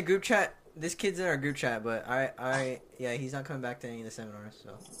 everyone in the group chat. This kid's in our group chat, but yeah, he's not coming back to any of the seminars.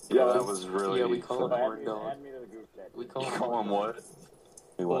 So Yeah, that was really. Yeah, we call him horn dog. Add me to the group chat. We call him what?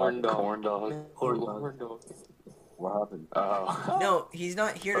 Horn dog. Corn dog. Horn dog. What happened? No, he's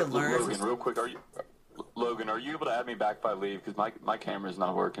not here to learn. Logan, real quick, Logan, are you able to add me back if I leave? Because my camera's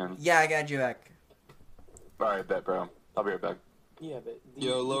not working. Yeah, I got you back. All right, bet, bro. I'll be right back. Yeah, but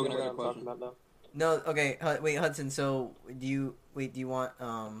Yo, Logan, I got a what I'm talking question. about, No, okay. Wait, Hudson. So, do you want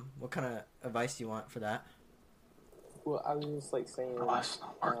what kind of advice do you want for that? Well, I was just like saying,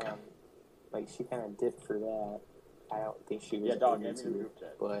 like she kind of dipped for that. I don't think she was Yeah, dog, able add me to the to, group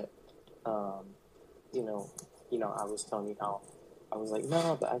chat. but you know, I was telling you how I was like,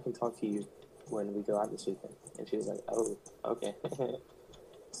 "No, but I can talk to you when we go out this weekend," and she was like, "Oh, okay."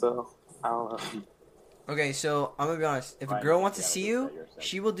 So I don't know. Okay, so I'm gonna be honest. If a girl wants to see you,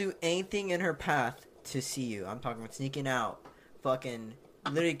 she will do anything in her path to see you. I'm talking about sneaking out, fucking,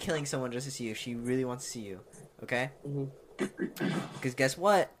 literally killing someone just to see you. If she really wants to see you, okay? Because guess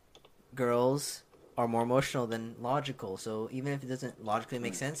what? Girls are more emotional than logical. So even if it doesn't logically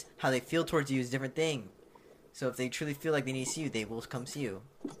make sense, how they feel towards you is a different thing. So if they truly feel like they need to see you, they will come see you.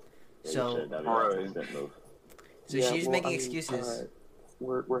 So, Yeah, she's well, making I mean, excuses.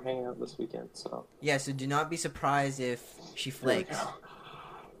 We're hanging out this weekend, so Yeah, so do not be surprised if she flakes.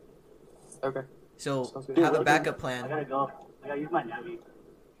 okay. So Sounds good. have a backup plan. I gotta go. I gotta use my navi.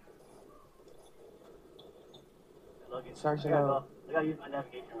 Sorry, I gotta use my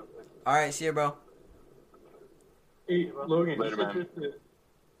navigation real quick. All right, see you, bro. Hey, Logan, Later, man.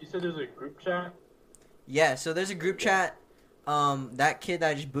 You said there's a group chat? Yeah, so there's a group chat. That kid that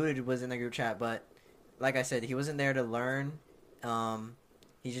I just booted was in the group chat, but like I said, he wasn't there to learn.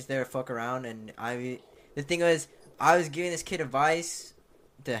 He's just there to fuck around. And the thing was, I was giving this kid advice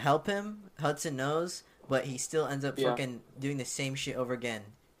to help him. Hudson knows, but he still ends up fucking doing the same shit over again.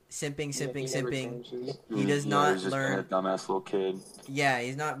 Simping. He does not he's just learn. A dumbass little kid. Yeah,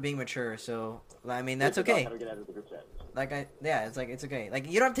 he's not being mature. So I mean, that's okay. How to get out of the group chat. It's okay.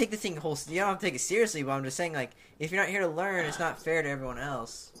 Like, you don't have to take this thing you don't have to take it seriously, but I'm just saying, like, if you're not here to learn, it's not fair to everyone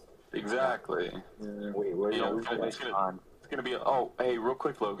else. Exactly. Wait, where You know, it's gonna be. Oh, hey, real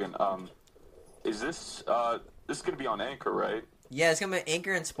quick, Logan. Is this gonna be on Anchor, right? Yeah, it's gonna be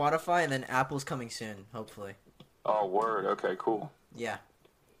Anchor and Spotify, and then Apple's coming soon, hopefully. Oh, word. Okay, cool. Yeah.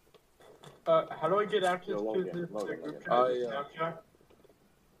 How do I get access to this group chat? Snapchat?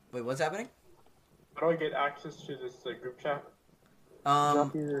 Wait, what's happening? How do I get access to this group chat?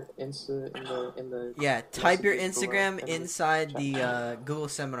 Drop your Insta in the Yeah, type your messages below Instagram in the inside chat. the Google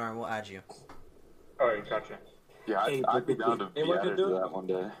seminar, and we'll add you. Alright, gotcha. Yeah, I'd be down to be added to that one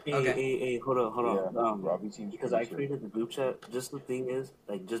day. Hey, hold on. Because I created the group chat. Just the thing is,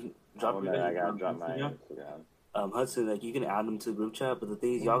 like, just drop your I gotta drop my Instagram. Hudson, like, you can add them to the group chat, but the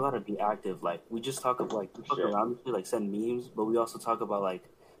thing is, y'all gotta be active. Like, we just talk about, like, we fuck around and shit, like, send memes, but we also talk about, like,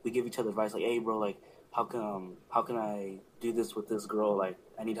 we give each other advice, like, hey, bro, like, how can I do this with this girl? Like,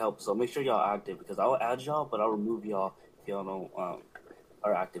 I need help. So make sure y'all active, because I'll add y'all, but I'll remove y'all if y'all don't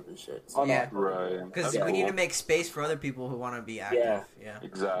are active and shit. Oh, Yeah. Right. Because That's we need cool. to make space for other people who want to be active. Yeah.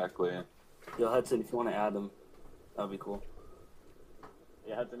 Exactly. Yo, Hudson, if you want to add them, that'd be cool.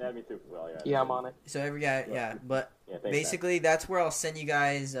 Yeah, Hudson, add me too. Well, yeah. Yeah, I'm on it. So but Yeah, thanks, basically that's where I'll send you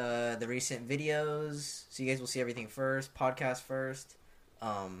guys the recent videos, so you guys will see everything first, podcast first,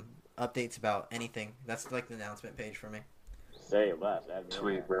 updates about anything. That's like the announcement page for me. Say less. Add me.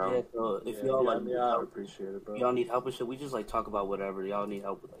 Sweet, bro. Yeah, so if y'all like, I appreciate it, bro. y'all need help with shit, we just like talk about whatever. Y'all need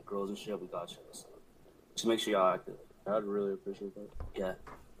help with like girls and shit, we got you. So just make sure y'all active. I'd really appreciate that. Yeah.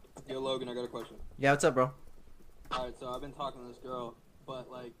 Yo, Logan, I got a question. Yeah, what's up, bro? Alright, so I've been talking to this girl, but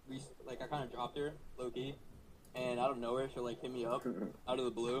like I kind of dropped her, low key, and out of nowhere she'll like hit me up, out of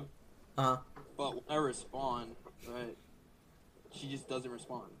the blue. Uh-huh. But when I respond, right, she just doesn't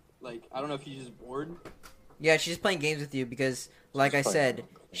respond. Like, I don't know if she's just bored. Yeah, she's just playing games with you because, like I She's said,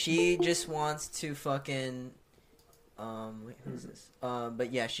 she just wants to fucking, wait, who's this?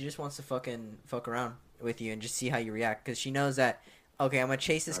 But yeah, she just wants to fucking fuck around with you and just see how you react because she knows that, okay, I'm gonna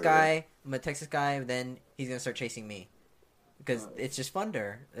chase this guy, I'm gonna text this guy, and then he's gonna start chasing me because it's just fun to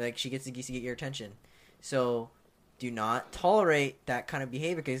her. Like, she gets to get your attention. So, do not tolerate that kind of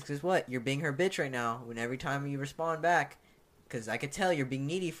behavior because what? You're being her bitch right now when every time you respond back, because I could tell you're being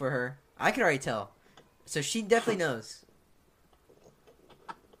needy for her. I could already tell. So she definitely knows.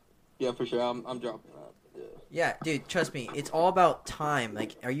 Yeah, for sure. I'm dropping that. Yeah, dude, trust me. It's all about time.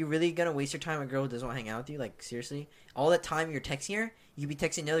 Like, are you really gonna waste your time with a girl who doesn't want to hang out with you? Like, seriously? All that time you're texting her, you could be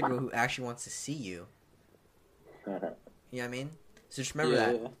texting another girl who actually wants to see you. You know what I mean? So just remember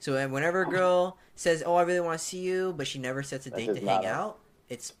that. Yeah. So whenever a girl says, "Oh, I really want to see you," but she never sets a That's date to just hang not us. out,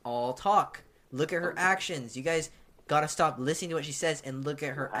 it's all talk. Look at her actions. You guys gotta stop listening to what she says and look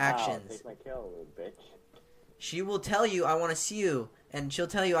at her actions. Take my kill, little bitch. She will tell you, "I want to see you," and she'll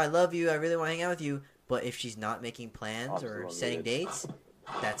tell you, "I love you. I really want to hang out with you." But if she's not making plans or Absolutely. setting dates,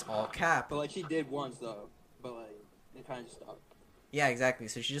 that's all cap. But like she did once though, but like it kind of just stopped. Yeah, exactly.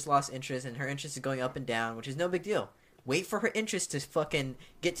 So she just lost interest, and her interest is going up and down, which is no big deal. Wait for her interest to fucking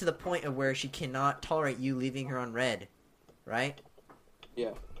get to the point of where she cannot tolerate you leaving her on red, right?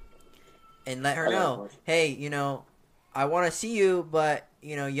 Yeah. And let her I got a know, question. hey, you know, I want to see you, but,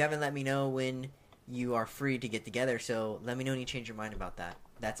 you know, you haven't let me know when you are free to get together, so let me know when you change your mind about that.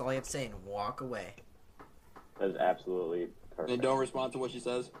 That's all you have to say, and walk away. That is absolutely perfect. And don't respond to what she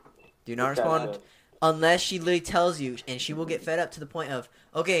says. Do not respond unless she literally tells you, and she will get fed up to the point of,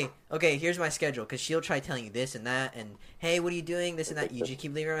 okay, here's my schedule, because she'll try telling you this and that, and, hey, what are you doing, this and that. You just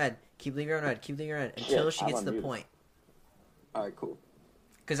keep leaving her on red, keep leaving her on red, keep leaving her on red, until she gets to the point. Alright, cool.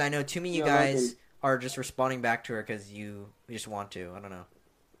 Because I know too many of you Yeah, guys Logan. are just responding back to her because you just want to. I don't know.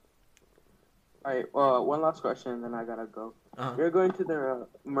 Alright, one last question, and then I gotta go. Uh-huh. You're going to the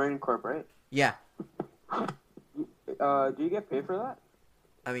Marine Corps, right? Yeah. Do you get paid for that?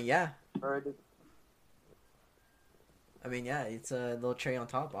 I mean, yeah. Or did... I mean, yeah, it's a little cherry on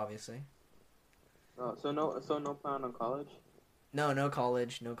top, obviously. so no plan on college? No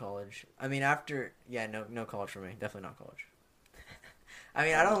college. I mean, no college for me. Definitely not college. I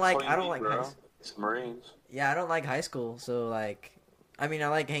mean, I don't like high school. It's Marines. Yeah, I don't like high school, so, like, I mean, I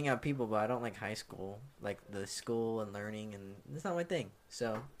like hanging out with people, but I don't like high school. Like, the school and learning, and it's not my thing.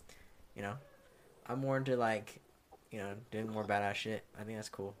 So, you know, I'm more into, like, you know, doing more badass shit. I think that's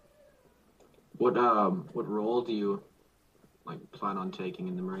cool. What role do you plan on taking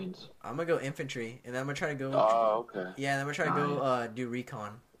in the Marines? I'm gonna go infantry, and then I'm gonna try to go. Oh, okay. Yeah, and then I'm gonna try to go do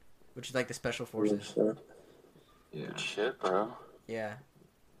recon, which is like the special forces. Yeah. Good shit, bro. Yeah.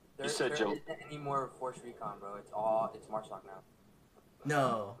 There, You said there Joe. isn't any more Force Recon, bro. It's Marshlock now.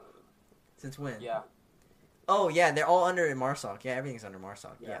 No. Since when? Yeah. Oh yeah, they're all under MARSOC. Yeah, everything's under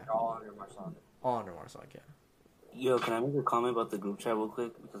MARSOC. Yeah. They're all under Marshlock. All under MARSOC. Yeah. Yo, can I make a comment about the group chat real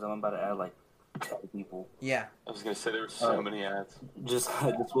quick? Because I'm about to add like 10 people. Yeah. I was gonna say there were so many ads. Just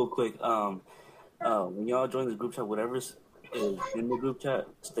real quick. When y'all join the group chat, whatever's in the group chat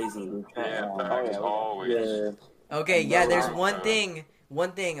stays in the group chat. Yeah, facts, always. Okay. Yeah. There's one thing.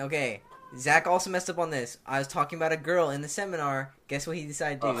 Okay. Zach also messed up on this. I was talking about a girl in the seminar. Guess what he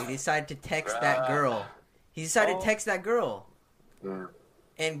decided to do? He decided to text that girl. He decided to text that girl. Yeah.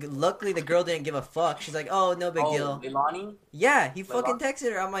 And luckily the girl didn't give a fuck. She's like, oh, no big deal. Leilani? Yeah, he fucking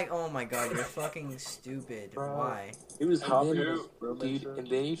texted her. I'm like, oh my god, you're fucking stupid. Why? He was hopping dude, and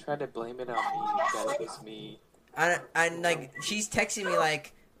then you tried to blame it on me. That it was me. And like, she's texting me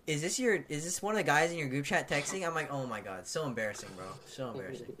like, is this one of the guys in your group chat texting? I'm like, oh my god, so embarrassing, bro. So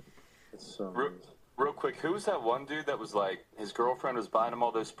embarrassing. Real quick, who was that one dude that was like, his girlfriend was buying him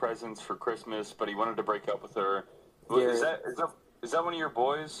all those presents for Christmas, but he wanted to break up with her? Is that one of your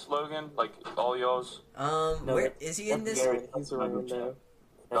boys, Logan? Like, all y'all's? Where is he in this? He's around there.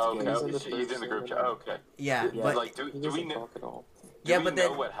 He's in the group chat. Oh, okay. Yeah, but like, do we know? But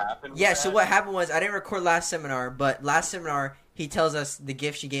then what happened? Yeah. So what happened was I didn't record last seminar, but last seminar he tells us the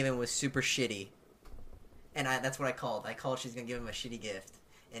gift she gave him was super shitty, and that's what I called. I called she's gonna give him a shitty gift,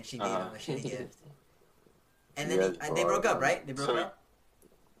 and she gave him a shitty gift. And then they broke up, right? They broke up.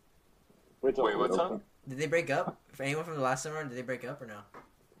 Wait, what's up? Did they break up? For anyone from the last summer, did they break up or no?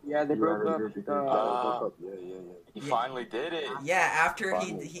 Yeah, they broke up. He finally did it. Yeah, after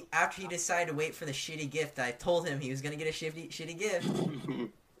he decided to wait for the shitty gift, I told him he was gonna get a shitty gift. And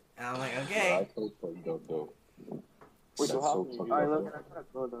I'm like, okay. Wait, so how? Alright, look, I gotta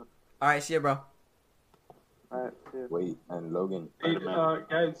go though. Alright, see ya, bro. Alright, see ya. Wait, and Logan. Hey,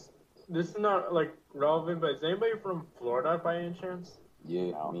 guys, this is not like relevant, but is anybody from Florida by any chance?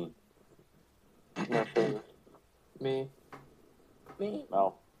 Yeah, me. Not sure. Me.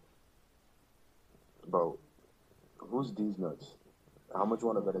 No. Bro, who's these nuts? How much you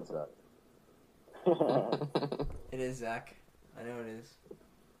want to bet it's that? It is Zach. I know it is.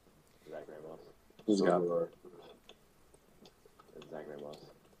 Zach Ramos. Who's Zach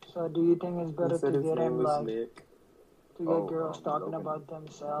Ramos. So do you think it's better to get him like Nick. to get girls talking about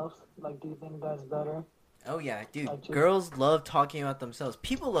themselves? Like, do you think that's better? Oh yeah, dude. Girls love talking about themselves.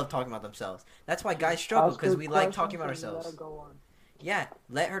 People love talking about themselves. That's why guys struggle, because we like talking about ourselves. Yeah,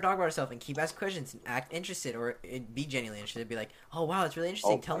 let her talk about herself and keep asking questions and act interested or be genuinely interested. Be like, oh wow, it's really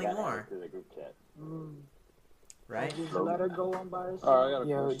interesting. Tell me more. Right? Just let her go on by herself. Alright, I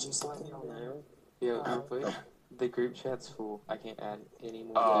got a question. Just let me know. Yo, real quick. The group chat's full. I can't add any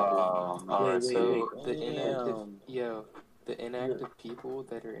more people. So the inactive people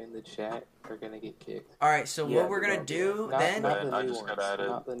that are in the chat are gonna get kicked. Alright, so what we're gonna do then?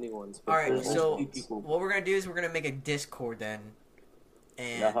 Not the new ones. Alright, so what we're gonna do is we're gonna make a Discord then.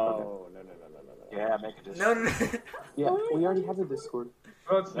 And No. Yeah, make a Discord. No. Yeah, we already have a Discord.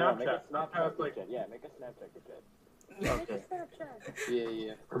 Oh, it's No, make a Snapchat. Snapchat group chat. Yeah, make a Snapchat group chat. Okay.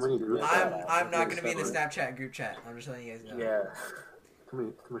 Yeah. I'm not gonna be in the Snapchat group chat. I'm just letting you guys know. Yeah.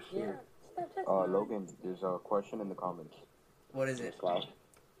 Come here. Logan, there's a question in the comments. What is it?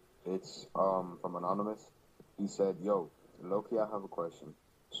 It's from Anonymous. He said, "Yo, Loki, I have a question.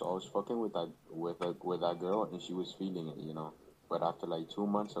 So I was fucking with that girl, and she was feeling it, you know. But after like 2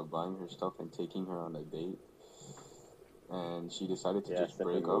 months of buying her stuff and taking her on a date, and she decided to just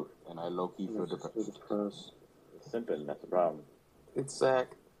break up, and I low-key feel depressed." Simping, that's the problem. It's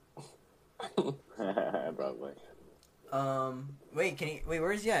Zach. Probably. Wait,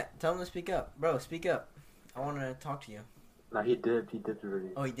 where's he at? Tell him to speak up. Bro, speak up. I want to talk to you. Nah, he dipped already.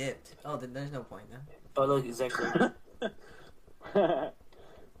 Oh, he dipped. Oh, then there's no point then. Oh, look, exactly.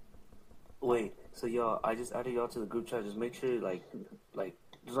 Wait, so y'all, I just added y'all to the group chat. Just make sure, like,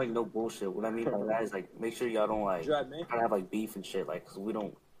 there's like no bullshit. What I mean by that is like, make sure y'all don't like try to have like beef and shit, like, cause we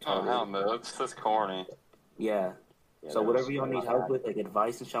don't. Oh hell no, that's corny. Yeah. So whatever y'all need help with, like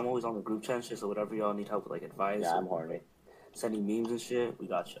advice and shit, I'm always on the group chat and shit. So whatever y'all need help with, like advice. Yeah, I'm horny. Sending memes and shit, we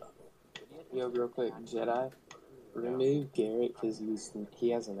got y'all. Yo, real quick, Jedi. Remove Garrett because he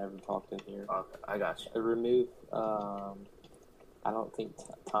hasn't ever talked in here. Okay, I got you. Remove. I don't think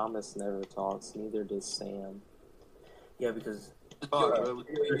Thomas never talks. Neither does Sam. Yeah, because Yo.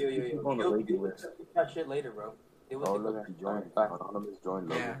 on the waiting list. That shit later, bro. Look, he joined. Anonymous joined.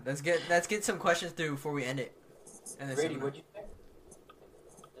 Logan. Yeah, let's get some questions through before we end it. And Grady, what'd you say?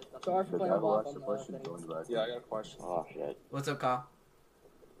 Sorry for playing off on Yeah, I got a question. Oh shit. What's up, Kyle?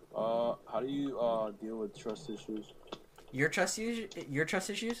 How do you deal with trust issues? Your trust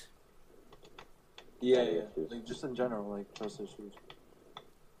issues? Yeah. Like just in general, like trust issues.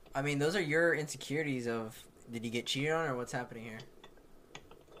 I mean, those are your insecurities of did you get cheated on or what's happening here?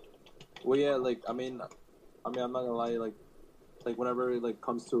 Well, yeah, like I mean, I'm not gonna lie, like whenever it like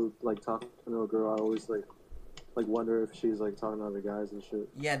comes to like talking to a girl, I always like wonder if she's like talking to other guys and shit.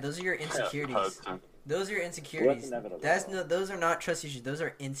 Yeah, those are your insecurities. Those are your insecurities. Those are not trust issues. Those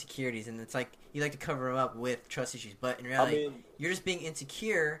are insecurities, and it's like you like to cover them up with trust issues. But in reality, you're just being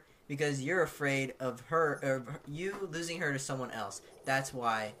insecure because you're afraid of you losing her to someone else. That's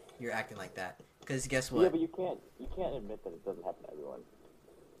why you're acting like that. Because guess what? Yeah, but you can't admit that it doesn't happen to everyone.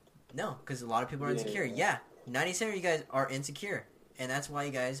 No, because a lot of people are insecure. Yeah, 97% of you guys are insecure, and that's why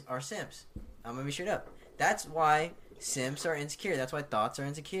you guys are simps. I'm gonna be straight up. That's why simps are insecure. That's why thoughts are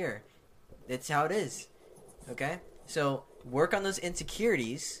insecure. It's how it is. Okay? So work on those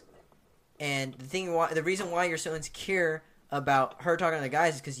insecurities. And the reason why you're so insecure about her talking to the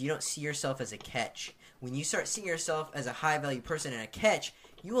guys is because you don't see yourself as a catch. When you start seeing yourself as a high value person and a catch,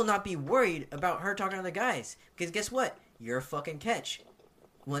 you will not be worried about her talking to the guys. Because guess what? You're a fucking catch.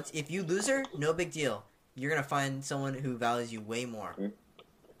 If you lose her, no big deal. You're gonna find someone who values you way more.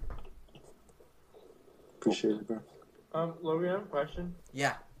 Appreciate it, bro. Logan, I have a question.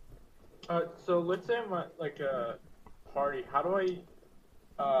 Yeah. So let's say I'm at like a party. How do I,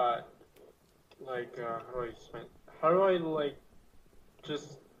 how do I like,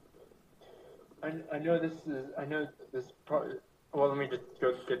 just, I know this part, well, let me just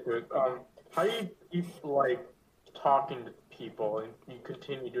get to it. How do you keep, like, talking to people and you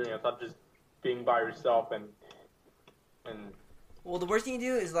continue doing it, not just being by yourself and. Well, the worst thing you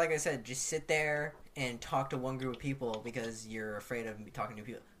do is, like I said, just sit there and talk to one group of people because you're afraid of talking to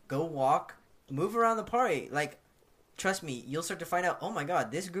people. Go walk, move around the party. Like, trust me, you'll start to find out, oh my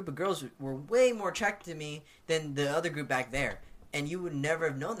god, this group of girls were way more attracted to me than the other group back there. And you would never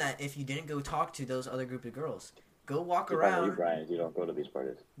have known that if you didn't go talk to those other group of girls. Go walk around. You, Brian, you don't go to these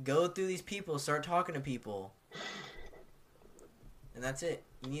parties. Go through these people, start talking to people. And that's it.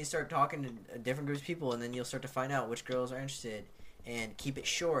 You need to start talking to different groups of people, and then you'll start to find out which girls are interested. And keep it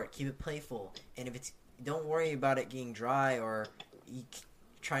short, keep it playful. And if it's, don't worry about it getting dry or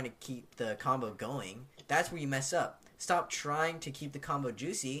trying to keep the combo going. That's where you mess up. Stop trying to keep the combo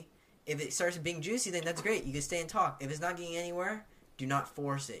juicy. If it starts being juicy, then that's great. You can stay and talk. If it's not getting anywhere, do not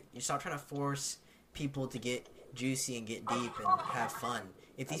force it. You stop trying to force people to get juicy and get deep and have fun.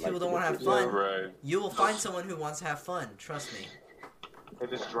 If these people don't want to have fun, you will find someone who wants to have fun. Trust me.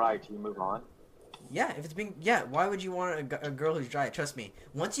 If it's dry, can you move on? Yeah, if it's being... Yeah, why would you want a girl who's dry? Trust me.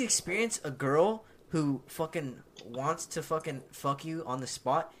 Once you experience a girl who fucking wants to fucking fuck you on the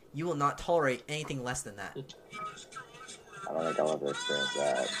spot, you will not tolerate anything less than that. I don't think I'll ever experience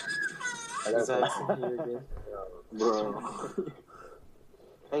that. Bro.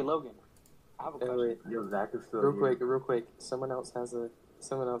 Hey, Logan. I have a question. Wait. Yo, Zach is still Real quick. Someone else has a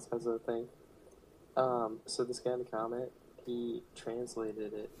thing. So this guy in the comment, he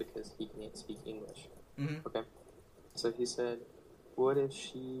translated it because he can't speak English. Mm-hmm. Okay. So he said, "What if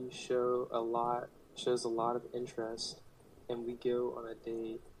she shows a lot of interest, and we go on a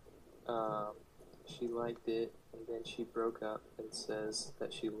date? She liked it, and then she broke up and says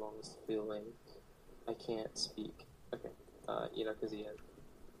that she longs feeling. I can't speak. Okay. Because he had.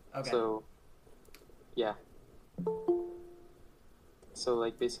 Okay. So, yeah. So,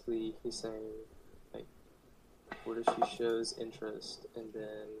 like, basically, he's saying, like, what if she shows interest, and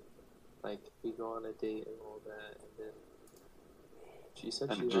then, like, we go on a date and all that, and then she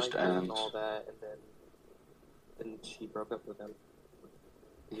said she liked him and all that, and then she broke up with him.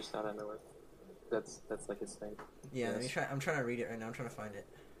 He just out of nowhere. That's like his thing. Yeah, yes. let me try. I'm trying to read it right now. I'm trying to find it.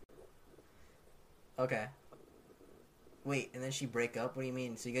 Okay. Wait, and then she break up? What do you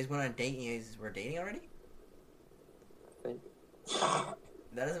mean? So you guys went on a date and you guys were dating already? I think.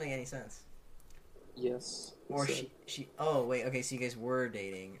 That doesn't make any sense. Yes. Or she. Oh wait. Okay, so you guys were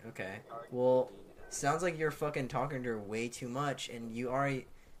dating. Okay. Well, sounds like you're fucking talking to her way too much, and you already.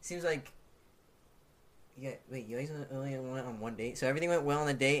 Seems like. Yeah. Wait. You guys only went on one date, so everything went well on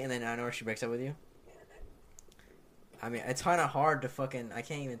the date, and then I know she breaks up with you. I mean, it's kind of hard to fucking. I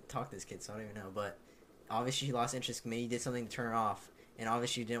can't even talk to this kid, so I don't even know. But obviously, she lost interest. Maybe you did something to turn her off, and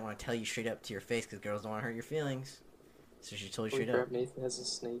obviously, you didn't want to tell you straight up to your face because girls don't want to hurt your feelings. So she told you straight up. Nathan has a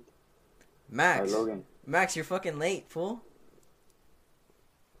snake. Max. Hi, Logan. Max, you're fucking late, fool.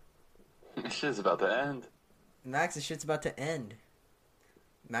 Shit's about to end. Max, the shit's about to end.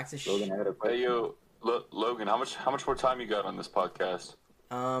 Max is Logan, I had a question. Hey, yo, Logan, how much more time you got on this podcast?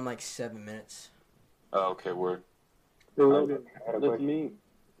 Like 7 minutes. Oh, okay, word. Hey, Logan, let's meet.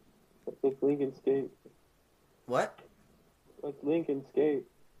 Let's link and skate. What? Let's link and skate.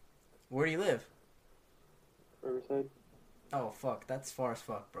 Where do you live? Riverside. Oh, fuck. That's far as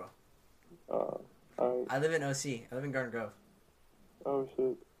fuck, bro. Alright. I live in OC. I live in Garden Grove. Oh,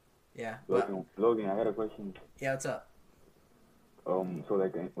 shit. Yeah. Logan, I got a question. Yeah, what's up? So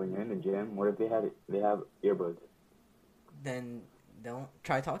like when you're in the gym, what if they have earbuds? Then don't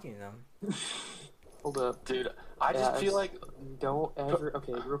try talking to them. Hold up. Dude, I just feel like... Don't ever...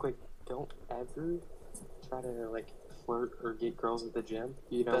 Okay, real quick. Don't ever try to, like, flirt or get girls at the gym.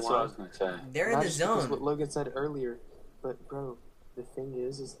 You know That's why? what I was going to say. They're in the zone. That's what Logan said earlier. But, bro, the thing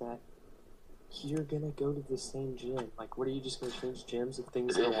is that you're gonna go to the same gym. Like, what are you just gonna change gyms if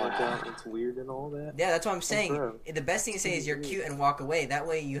things don't work out and it's weird and all that? Yeah, that's what I'm saying. Bro, the best thing to say is you're cute and walk away. That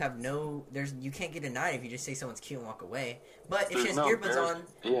way you have you can't get denied if you just say someone's cute and walk away. But if she has earbuds on,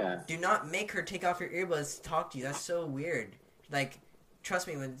 do not make her take off your earbuds to talk to you. That's so weird. Like, trust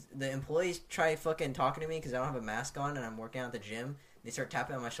me, when the employees try fucking talking to me because I don't have a mask on and I'm working out at the gym, they start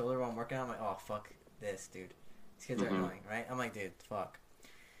tapping on my shoulder while I'm working out. I'm like, oh, fuck this, dude. These kids are annoying, right? I'm like, dude, fuck.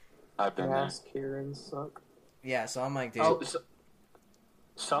 I've been there. Karen suck. Yeah, so I'm like, dude. I was at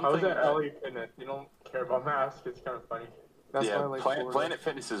LA Fitness. You don't care about masks. It's kind of funny. That's yeah, why I like Florida. Planet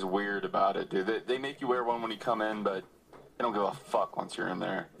Fitness is weird about it, dude. They make you wear one when you come in, but they don't give a fuck once you're in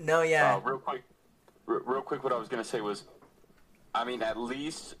there. No, yeah. Real quick, what I was gonna say was, I mean, at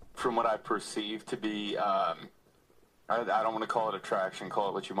least from what I perceive to be, I don't want to call it attraction, call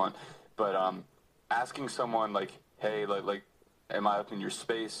it what you want, but asking someone like, hey, like, am I up in your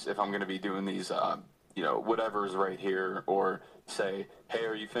space if I'm gonna be doing these, whatever's right here, or say, hey,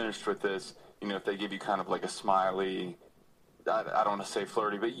 are you finished with this? You know, if they give you kind of like a smiley, I don't want to say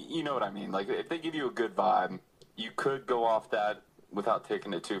flirty, but you know what I mean. Like, if they give you a good vibe, you could go off that without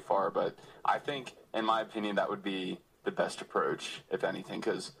taking it too far. But I think, in my opinion, that would be the best approach, if anything,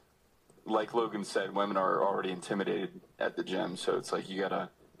 because, like Logan said, women are already intimidated at the gym, so it's like you gotta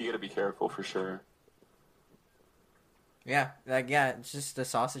be careful for sure. Yeah, it's just the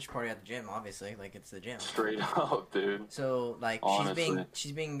sausage party at the gym, obviously. Like, it's the gym. Straight up, dude. So, like, honestly,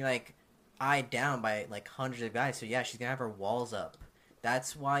 she's being like eyed down by like hundreds of guys. So yeah, she's gonna have her walls up.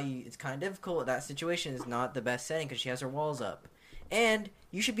 That's why it's kind of difficult. That situation is not the best setting because she has her walls up. And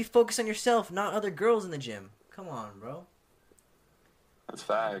you should be focused on yourself, not other girls in the gym. Come on, bro. That's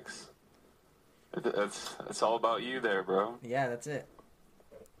facts. It's all about you there, bro. Yeah, that's it.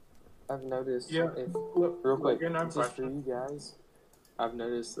 I've noticed. Yeah. Real quick, Logan, I have a just for question. you guys, I've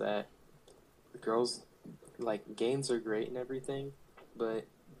noticed that the girls, like, gains are great and everything, but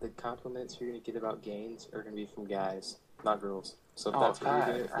the compliments you're gonna get about gains are gonna be from guys, not girls. So if that's what you're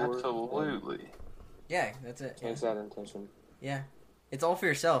doing it for, absolutely. Yeah, that's it. Change that intention. Yeah, it's all for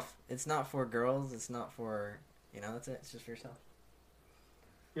yourself. It's not for girls. It's not for That's it. It's just for yourself.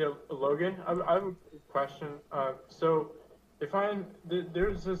 Yeah, Logan, I have a question. So if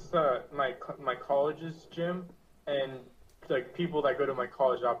there's this my college's gym, and like people that go to my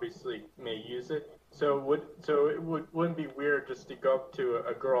college obviously may use it. So wouldn't be weird just to go up to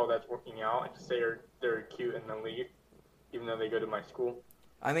a girl that's working out and just say they're cute and then leave, even though they go to my school.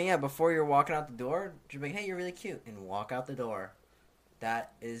 I mean, yeah, before you're walking out the door, just be like, hey, you're really cute, and walk out the door.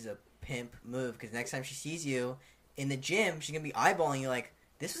 That is a pimp move, because next time she sees you in the gym, she's going to be eyeballing you like,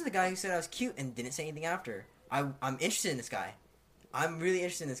 this was the guy who said I was cute and didn't say anything after. I'm interested in this guy. I'm really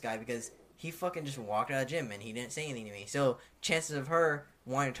interested in this guy because he fucking just walked out of the gym and he didn't say anything to me. So chances of her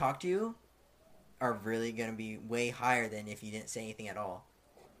wanting to talk to you are really going to be way higher than if you didn't say anything at all.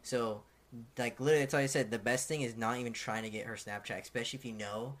 So, like, literally, that's all I said. The best thing is not even trying to get her Snapchat, especially if you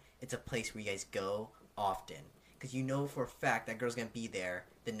know it's a place where you guys go often. Because you know for a fact that girl's going to be there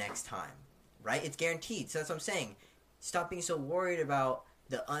the next time. Right? It's guaranteed. So that's what I'm saying. Stop being so worried about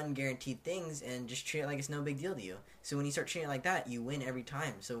the unguaranteed things and just treat it like it's no big deal to you. So when you start treating it like that, you win every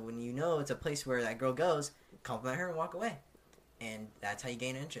time. So when you know it's a place where that girl goes, compliment her and walk away. And that's how you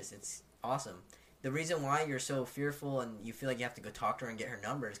gain interest. It's awesome. The reason why you're so fearful and you feel like you have to go talk to her and get her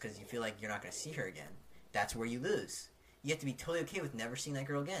numbers because you feel like you're not going to see her again. That's where you lose. You have to be totally okay with never seeing that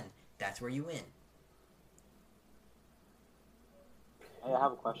girl again. That's where you win. Hey, I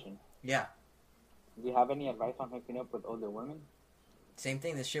have a question. Yeah. Do you have any advice on hooking up with older women? Same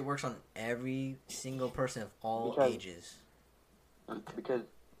thing. This shit works on every single person of all ages. Because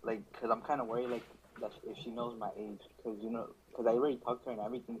I'm kind of worried, like, that if she knows my age. Because I already talked to her and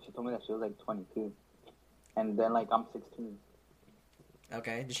everything. She told me that she was, like, 22. And then, like, I'm 16.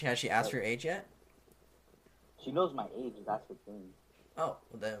 Okay. Has she asked for your age yet? She knows my age. That's the thing. Oh,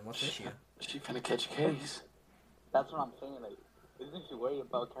 well then what's the issue? She finna catch a case. That's what I'm saying. Like, isn't she worried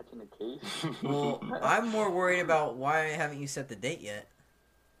about catching a case? Well, I'm more worried about why haven't you set the date yet?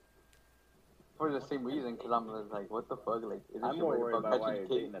 For the same reason, because I'm like, what the fuck? Like, I'm more worried about why you're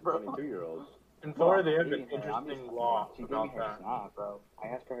dating a 22-year-old. In Florida, they have an interesting law She gave me about her that. snap, bro. I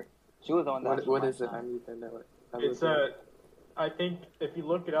asked her. She was the one that. What is it? I need to know it. It's I think if you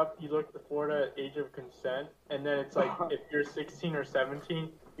look it up, you look at the Florida age of consent, and then it's like if you're 16 or 17,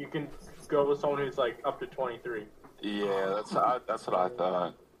 you can go with someone who's like up to 23. Yeah, that's what I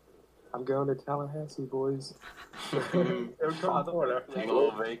thought. I'm going to Tallahassee, boys. Take a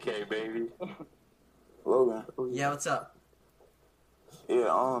little vacay, baby. Logan. Yeah, what's up?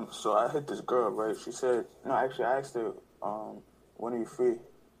 Yeah, so I hit this girl, right? She said, no, actually, I asked her, when are you free?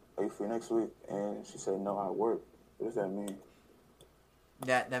 Are you free next week? And she said, no, I work. What does that mean?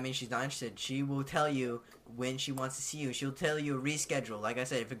 That means she's not interested. She will tell you when she wants to see you. She'll tell you a reschedule. Like I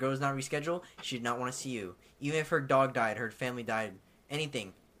said, if a girl's not rescheduled, she did not want to see you. Even if her dog died, her family died,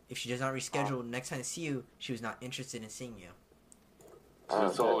 anything. If she does not reschedule next time to see you, she was not interested in seeing you. So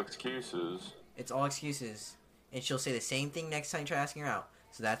it's all excuses. It's all excuses. And she'll say the same thing next time you try asking her out.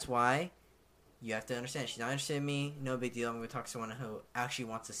 So that's why you have to understand. She's not interested in me. No big deal. I'm going to talk to someone who actually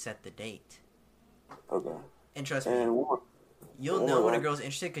wants to set the date. Okay. And trust me, you'll know when a girl's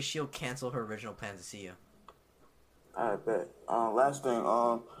interested because she'll cancel her original plans to see you. I bet. Last thing.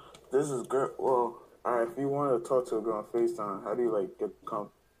 This is girl. Well, alright. If you want to talk to a girl on FaceTime, how do you like get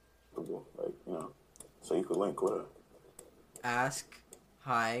comfortable? Like, you know, so you could link with her. Ask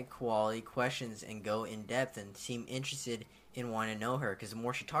high quality questions and go in depth and seem interested in wanting to know her. Because the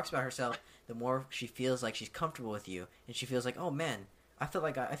more she talks about herself, the more she feels like she's comfortable with you, and she feels like, oh man, I feel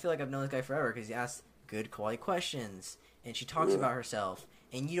like I've known this guy forever because he asks good quality questions and she talks about herself,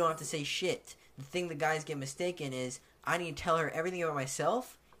 and you don't have to say shit. The thing the guys get mistaken is I need to tell her everything about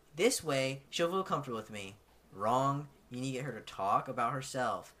myself. This way, she'll feel comfortable with me. Wrong. You need to get her to talk about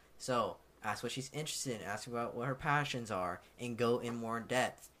herself. So, ask what she's interested in, ask about what her passions are, and go in more in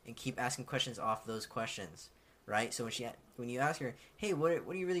depth, and keep asking questions off those questions, right? So when you ask her, hey, what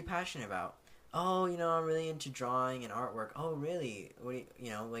are you really passionate about? Oh, you know, I'm really into drawing and artwork. Oh, really? What do you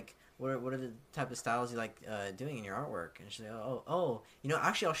know, like, what are the type of styles you like doing in your artwork? And she's like, oh, you know,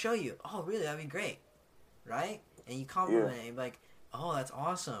 actually, I'll show you. Oh, really? That'd be great, right? And you compliment it, and be like, oh, that's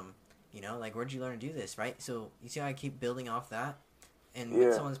awesome. You know, like, where'd you learn to do this, right? So you see how I keep building off that? And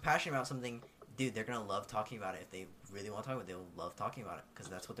when someone's passionate about something, dude, they're going to love talking about it. If they really want to talk about it, they'll love talking about it because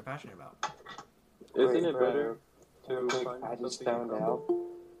that's what they're passionate about. Isn't it better to I just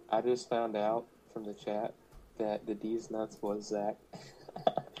found out from the chat that the D's nuts was Zach.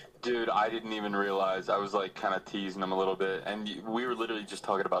 Dude, I didn't even realize. I was like kind of teasing him a little bit, and we were literally just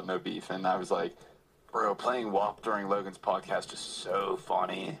talking about no beef, and I was like, bro, playing WAP during Logan's podcast is so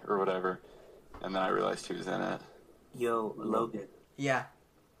funny, or whatever. And then I realized he was in it. Yo, Logan. Yeah.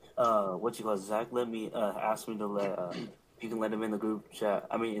 What you call Zach? Let me ask me to let you can let him in the group chat.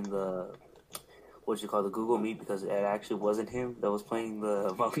 I mean, in the what you call the Google Meet, because it actually wasn't him that was playing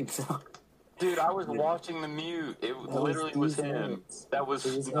the volume sound. Dude, I was watching the mute. It literally was him. That was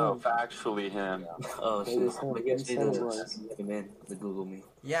factually him. Oh shit! I guess he doesn't let him in the Google Meet.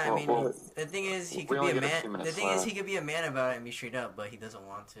 Yeah, I mean, the thing is, he could be a man. The thing is, he could be a man about it and be straight up, but he doesn't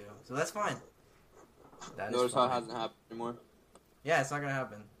want to. So that's fine. Notice how it hasn't happened anymore. Yeah, it's not gonna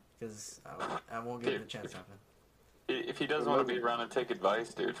happen because I won't give it a chance to happen. If he doesn't want to be around and take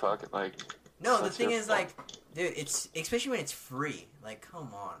advice, dude, fuck it, like. No, the thing is, like, dude, it's especially when it's free. Like,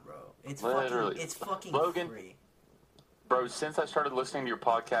 come on, bro. It's fucking Logan, free. Bro, since I started listening to your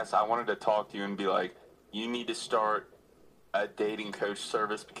podcast, I wanted to talk to you and be like, you need to start a dating coach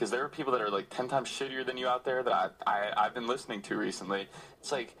service, because there are people that are like 10 times shittier than you out there that I've been listening to recently.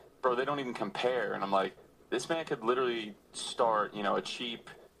 It's like, bro, they don't even compare, and I'm like, this man could literally start, you know, a cheap,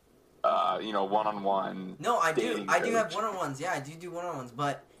 you know, one-on-one. No, I do coach. have one-on-ones. Yeah, I do one-on-ones,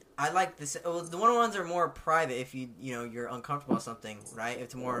 but I like this. Well, the one-on-ones are more private if you're uncomfortable with something, right?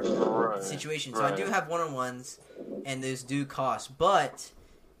 It's more situation. So I do have one-on-ones, and those do cost. But,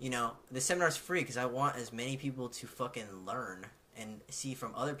 you know, the seminar's free because I want as many people to fucking learn and see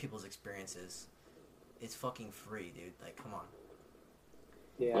from other people's experiences. It's fucking free, dude. Like, come on.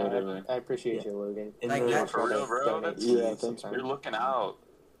 Yeah, I appreciate you, Logan. Like that, for real, bro. Thanks. You're looking out.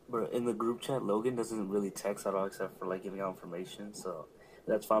 Bro, in the group chat, Logan doesn't really text at all except for like giving out information, so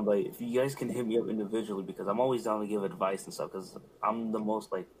that's fine. But if you guys can hit me up individually, because I'm always down to give advice and stuff, because I'm the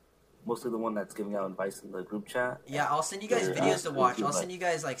mostly the one that's giving out advice in the group chat. Yeah, I'll send you guys videos to watch. I'll send you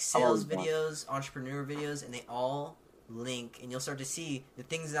guys like sales videos, entrepreneur videos, and they all link, and you'll start to see the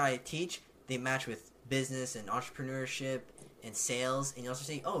things that I teach. They match with business and entrepreneurship and sales, and you'll also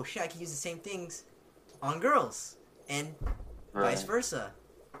see, oh shit, I can use the same things on girls and vice versa.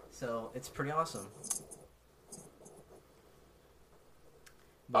 So it's pretty awesome.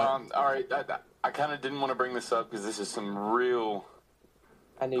 All right, I kind of didn't want to bring this up because this is some real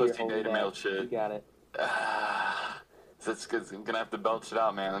pussy data mail shit. You got it. That's good. I'm gonna have to belch it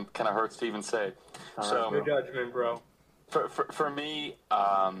out, man. It kind of hurts to even say. So your judgment, bro. For me,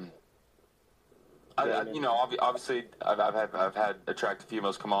 you know, obviously, I've had attractive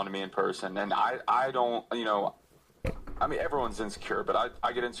females come on to me in person, and I don't, you know, I mean, everyone's insecure, but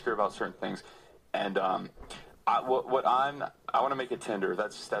I get insecure about certain things, and I want to make a Tinder.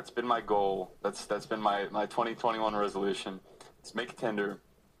 That's been my goal. That's been my 2021 resolution. Is make a Tinder,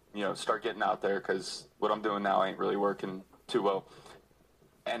 you know, start getting out there, because what I'm doing now ain't really working too well,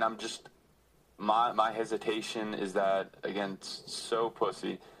 and I'm just my hesitation is that, again, so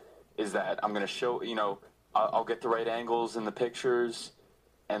pussy. Is that I'm going to show, you know, I'll get the right angles in the pictures,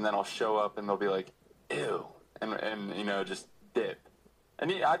 and then I'll show up, and they'll be like, ew, and you know, just dip. And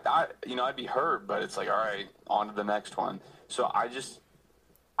you know, I'd be hurt, but it's like, all right, on to the next one. So I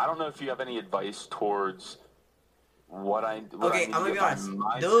don't know if you have any advice towards what I'm going to be honest. I'm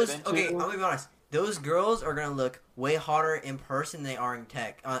going to be honest. those girls are gonna look way hotter in person than they are in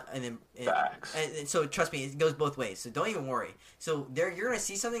tech. Facts. And so trust me, it goes both ways. So don't even worry. So you're gonna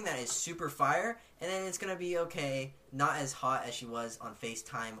see something that is super fire, and then it's gonna be okay, not as hot as she was on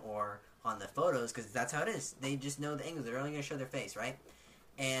FaceTime or on the photos, because that's how it is. They just know the angles. They're only gonna show their face, right?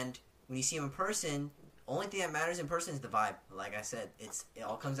 And when you see them in person, only thing that matters in person is the vibe. Like I said, it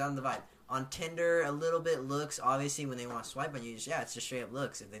all comes down to the vibe. On Tinder, a little bit looks. Obviously, when they want to swipe on you, it's just straight up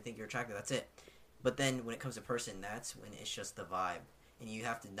looks. If they think you're attractive, that's it. But then when it comes to person, that's when it's just the vibe. And you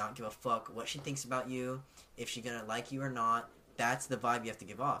have to not give a fuck what she thinks about you, if she's going to like you or not. That's the vibe you have to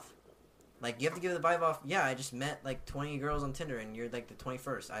give off. Like, you have to give the vibe off, yeah, I just met, like, 20 girls on Tinder, and you're, like, the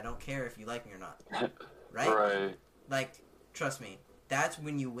 21st. I don't care if you like me or not. Right? Right. Like, trust me. That's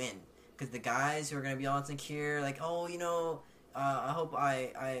when you win. Because the guys who are going to be all insecure, like, oh, you know, I hope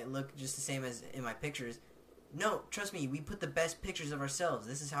I look just the same as in my pictures. No, trust me, we put the best pictures of ourselves.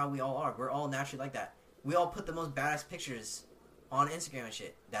 This is how we all are. We're all naturally like that. We all put the most badass pictures on Instagram and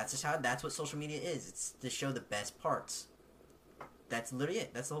shit. That's what social media is. It's to show the best parts. That's literally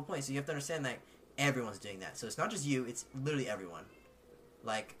it. That's the whole point. So you have to understand that everyone's doing that. So it's not just you, it's literally everyone.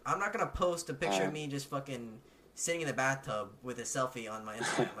 Like, I'm not gonna post a picture of me just fucking sitting in the bathtub with a selfie on my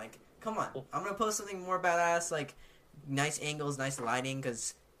Instagram. Like, come on. I'm gonna post something more badass, like nice angles, nice lighting,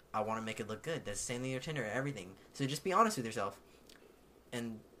 because I want to make it look good. That's the same thing with Tinder and everything. So just be honest with yourself.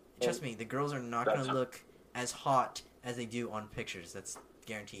 And trust me, the girls are not going to look as hot as they do on pictures. That's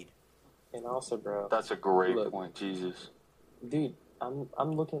guaranteed. And also, bro. That's a great point, Jesus. Dude, I'm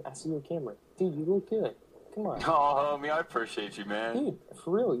looking, I see your camera. Dude, you look good. Come on. Oh, homie, I appreciate you, man. Dude,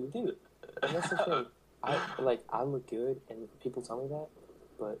 for real, you do. And that's the thing. I look good, and people tell me that.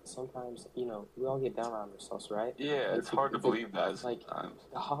 But sometimes, you know, we all get down on ourselves, right? Yeah, it's hard to believe that like, sometimes.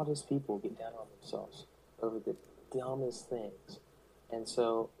 The hottest people get down on themselves over the dumbest things. And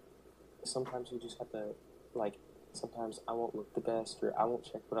so, sometimes you just have to, like, sometimes I won't look the best, or I won't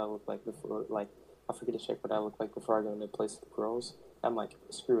check what I look like before, like, I forget to check what I look like before I go into a place with girls. I'm like,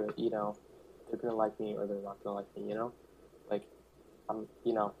 screw it, you know, they're gonna like me or they're not gonna like me, you know? Like, I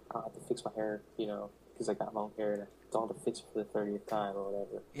don't have to fix my hair, you know, because I got long hair and I don't have to fix it for the 30th time or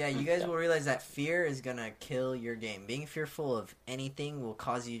whatever. Yeah, you guys will realize that fear is gonna kill your game. Being fearful of anything will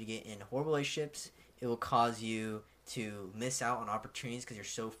cause you to get in horrible relationships. It will cause you to miss out on opportunities because you're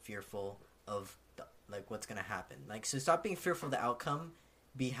so fearful of what's gonna happen. Like, so stop being fearful of the outcome.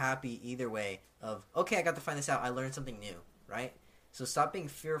 Be happy either way of, okay, I got to find this out. I learned something new, right? So stop being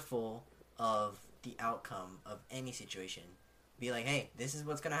fearful of the outcome of any situation. Be like, hey, this is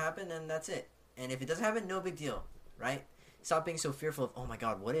what's gonna happen, and that's it. And if it doesn't happen, no big deal, right? Stop being so fearful of, oh my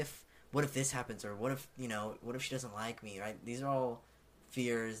god, what if this happens, or what if she doesn't like me, right? These are all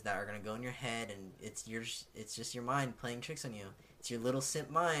fears that are gonna go in your head, and it's just your mind playing tricks on you. It's your little simp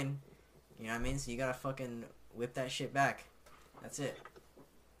mind, you know what I mean? So you gotta fucking whip that shit back. That's it.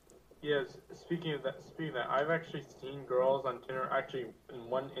 Yes, speaking of that, I've actually seen girls on Tinder, actually in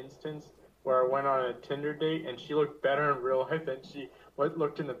one instance, where I went on a Tinder date, and she looked better in real life than she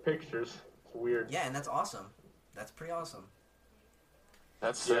looked in the pictures. It's weird. Yeah, and that's awesome. That's pretty awesome.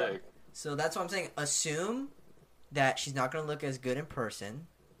 That's sick. So that's what I'm saying. Assume that she's not going to look as good in person,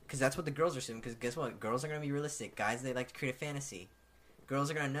 because that's what the girls are assuming, because guess what? Girls are going to be realistic. Guys, they like to create a fantasy.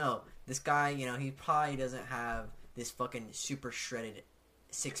 Girls are going to know, this guy, you know, he probably doesn't have this fucking super shredded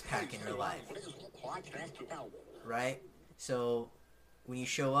six-pack in real life. Right? So when you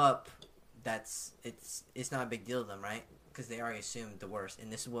show up, it's not a big deal to them, right? Because they already assumed the worst.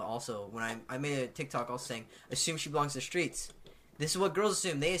 And this is what also, when I made a TikTok also saying, assume she belongs to the streets. This is what girls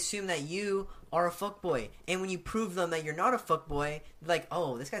assume. They assume that you are a fuckboy. And when you prove them that you're not a fuckboy, they're like,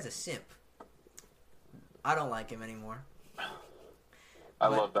 oh, this guy's a simp. I don't like him anymore. I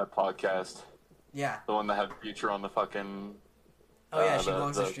love that podcast. Yeah. The one that had Future on the fucking... Oh, yeah, she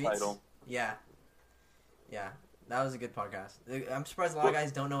belongs to the streets? Title. Yeah. Yeah. That was a good podcast. I'm surprised a lot of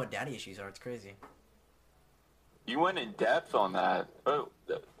guys don't know what daddy issues are. It's crazy. You went in depth on that. Oh,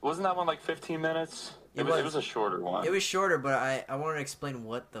 wasn't that one like 15 minutes? It was a shorter one. It was shorter, but I wanted to explain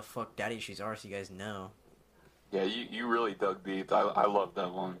what the fuck daddy issues are so you guys know. Yeah, you really dug deep. I love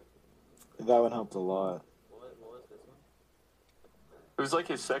that one. That one helped a lot. What was this one? It was like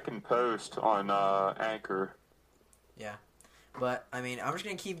his second post on Anchor. Yeah. But, I mean, I'm just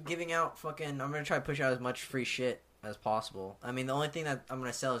going to keep giving out I'm going to try to push out as much free shit as possible. I mean, the only thing that I'm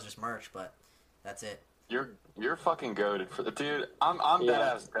going to sell is just merch, but that's it. You're fucking goated for the dude. I'm dead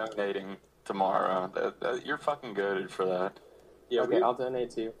ass donating tomorrow. You're fucking goated for that. Yeah, okay, I'll donate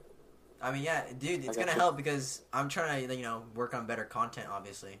to you. I mean, yeah, dude, it's gonna help because I'm trying to, work on better content,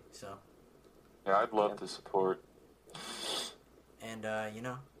 obviously. So. Yeah, I'd love to support. And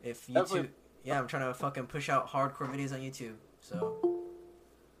if YouTube Yeah, I'm trying to fucking push out hardcore videos on YouTube. So.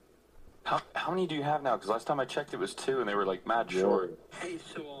 How many do you have now? Because last time I checked, it was 2, and they were like mad short. Hey,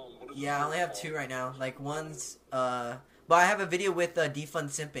 so Yeah, I only have 2 right now. Like one's but I have a video with Defund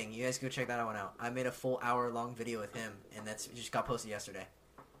Simping. You guys go check that one out. I made a full hour-long video with him, and that's just got posted yesterday.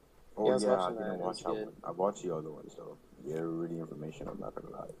 Oh Yeah, I was yeah, I watching didn't that. watch It's that good. one. I watched the other one, so yeah, really information. I'm not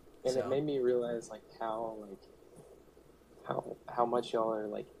gonna lie. And So- it made me realize like how much y'all are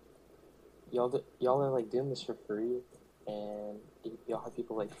like y'all are like doing this for free, and y'all have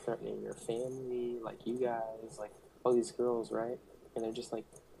people like threatening your family, like you guys, like all these girls, right? And they're just like,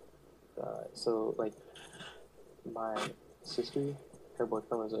 so like my sister, her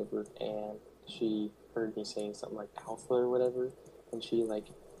boyfriend was over, and she heard me saying something like alpha or whatever, and she like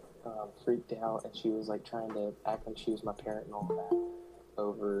freaked out, and she was like trying to act like she was my parent and all that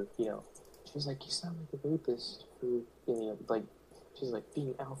over, you know, she was like, you sound like a rapist for, you know, like, she's like,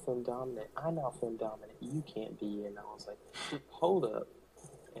 being alpha and dominant, I'm alpha and dominant, you can't be, and I was like, hold up,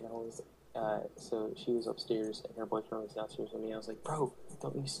 and I was, so she was upstairs, and her boyfriend was downstairs with me, I was like, bro,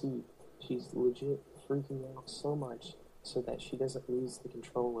 don't you see, she's legit freaking out so much, so that she doesn't lose the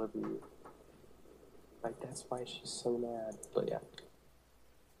control over you, like, that's why she's so mad, but yeah.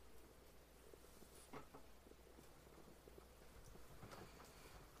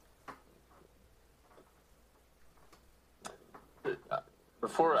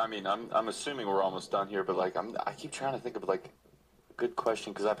 Before, I mean, I'm assuming we're almost done here, but like I keep trying to think of like a good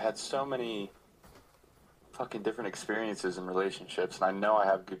question because I've had so many fucking different experiences in relationships, and I know I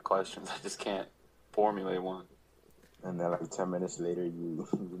have good questions. I just can't formulate one. And then like 10 minutes later, you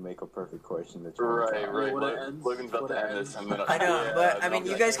make a perfect question that you Right. Logan's about to end this, and then I know, yeah, but I then mean, I'll be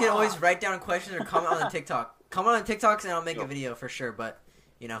you like, guys can always write down questions or comment on the TikTok. Comment on the TikToks, and I'll make a video for sure. But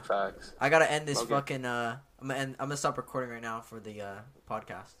you know, Facts. I gotta end this Okay. fucking. I'm gonna stop recording right now for the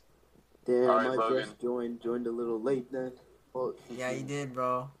podcast. Damn, All right, I Logan. just joined a little late then. Oh, Yeah, you did,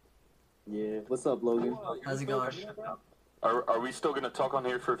 bro. yeah. What's up, Logan? How's it going? Are we still gonna talk on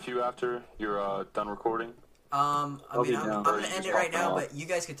here for a few after you're done recording? I I'll mean, be I'm down. gonna end it right now, but you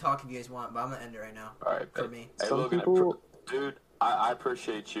guys could talk if you guys want. But I'm gonna end it right now. All right, For me. Hey, Some Logan, people- dude, I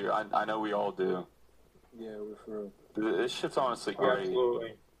appreciate you. I know we all do. Yeah, we're for real. This shit's honestly great.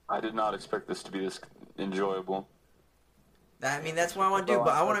 Absolutely. I did not expect this to be this enjoyable. I mean, that's what I want to do.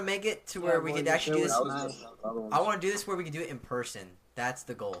 But I want to make it to where we could actually do this. Nice. I want to do this where we can do it in person. That's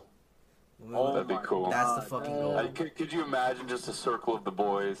the goal. That'd be cool. That's the fucking goal. Could you imagine just a circle of the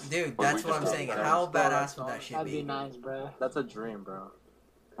boys? Dude, Where that's we what I'm just saying. all How friends? badass would that shit That'd be be? nice, bro. That's a dream, bro.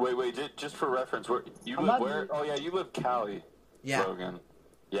 Wait, just for reference, where you I'm live? not- Where? Oh yeah, you live Cali. Yeah. Logan.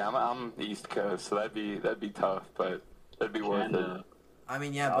 Yeah, I'm East Coast, so that'd be tough, but that'd be worth it. I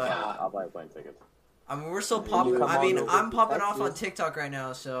mean, yeah, but I'll buy plane tickets. I mean, we're still When popping. you come I mean, on over I'm to popping off on Texas- TikTok right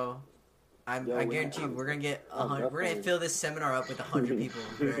now, so I Yeah, guarantee you, we're gonna get Oh, 100. We're gonna definitely. fill this seminar up with 100 people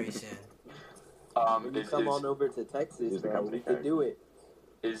very soon. When you come on over to Texas, bro, we could do it.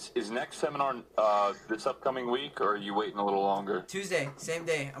 Is next seminar this upcoming week, or are you waiting a little longer? Tuesday, same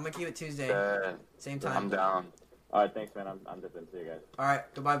day. I'm gonna keep it Tuesday, same time. I'm down. All right, thanks, man. I'm dipping. See you guys. All right,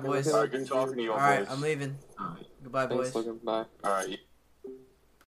 goodbye, boys. All right, good talking to you all, All right, boys. I'm leaving. Goodbye, boys. Thanks, Logan. Bye. All right.